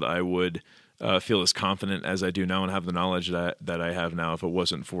world I would feel as confident as I do now and have the knowledge that I have now if it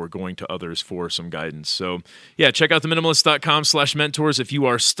wasn't for going to others for some guidance. So yeah, check out theminimalists.com/mentors. If you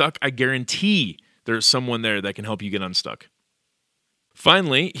are stuck, I guarantee there's someone there that can help you get unstuck.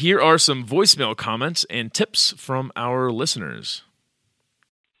 Finally, here are some voicemail comments and tips from our listeners.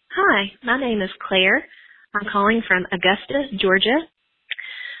 Hi, my name is Claire. I'm calling from Augusta, Georgia.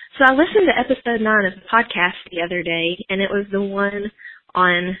 So I listened to episode 9 of the podcast the other day, and it was the one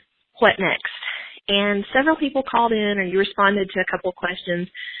on what next. And several people called in, or you responded to a couple questions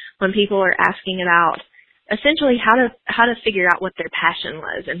when people are asking about essentially how to figure out what their passion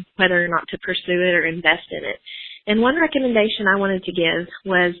was and whether or not to pursue it or invest in it. And one recommendation I wanted to give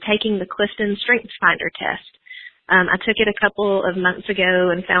was taking the Clifton Strengths Finder test. I took it a couple of months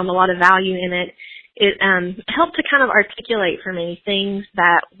ago and found a lot of value in it. It helped to kind of articulate for me things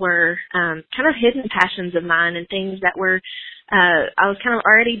that were kind of hidden passions of mine and things that were I was kind of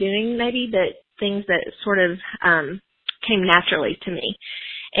already doing maybe, but things that sort of came naturally to me.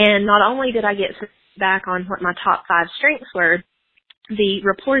 And not only did I get back on what my top 5 strengths were, the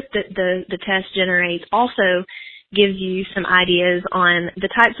report that the test generates also gives you some ideas on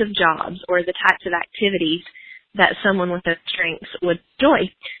the types of jobs or the types of activities that someone with those strengths would enjoy.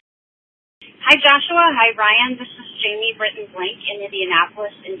 Hi, Joshua. Hi, Ryan. This is Jamie Britton Blank in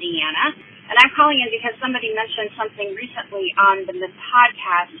Indianapolis, Indiana. And I'm calling in because somebody mentioned something recently on the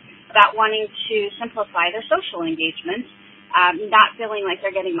podcast about wanting to simplify their social engagements, not feeling like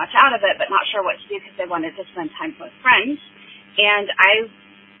they're getting much out of it, but not sure what to do because they wanted to spend time with friends. And I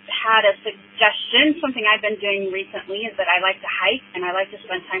had a suggestion. Something I've been doing recently is that I like to hike and I like to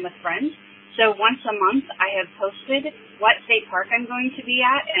spend time with friends. So once a month I have posted what state park I'm going to be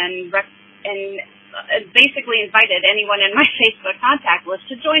at and basically invited anyone in my Facebook contact list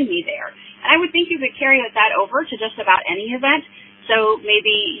to join me there. And I would think you could carry that over to just about any event. So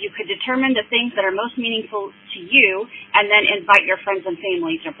maybe you could determine the things that are most meaningful to you and then invite your friends and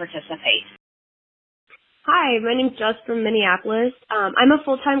family to participate. Hi, my name's Jess from Minneapolis. I'm a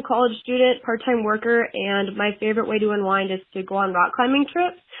full-time college student, part-time worker, and my favorite way to unwind is to go on rock climbing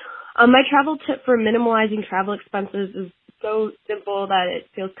trips. My travel tip for minimalizing travel expenses is so simple that it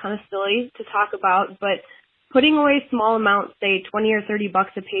feels kind of silly to talk about, but putting away small amounts, say $20 or $30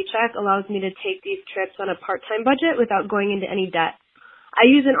 a paycheck, allows me to take these trips on a part-time budget without going into any debt. I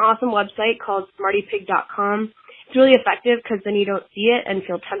use an awesome website called smartypig.com. It's really effective because then you don't see it and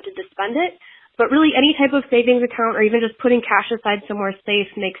feel tempted to spend it. But really, any type of savings account or even just putting cash aside somewhere safe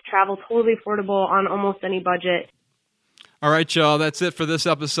makes travel totally affordable on almost any budget. All right, y'all, that's it for this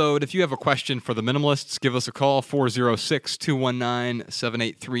episode. If you have a question for the Minimalists, give us a call,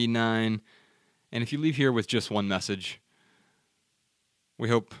 406-219-7839. And if you leave here with just one message, we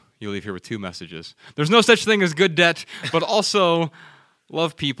hope you leave here with two messages. There's no such thing as good debt, but also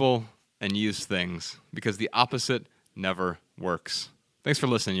love people and use things, because the opposite never works. Thanks for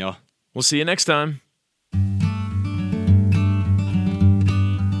listening, y'all. We'll see you next time.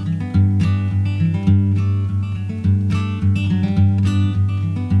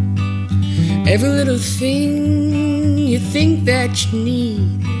 Every little thing you think that you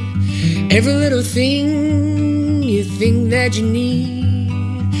need, every little thing you think that you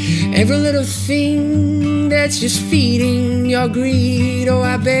need, every little thing that's just feeding your greed. Oh,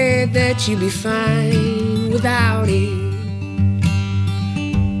 I bet that you'd be fine without it.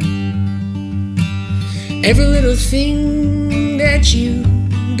 Every little thing that you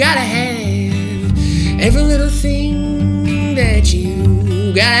gotta have, every little thing that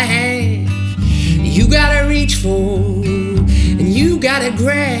you gotta have, you gotta reach for and you gotta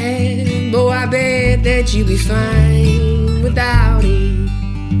grab. Oh, I bet that you'd be fine without it.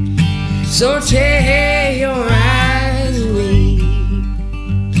 So tear your eyes away,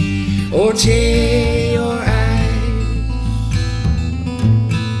 or tear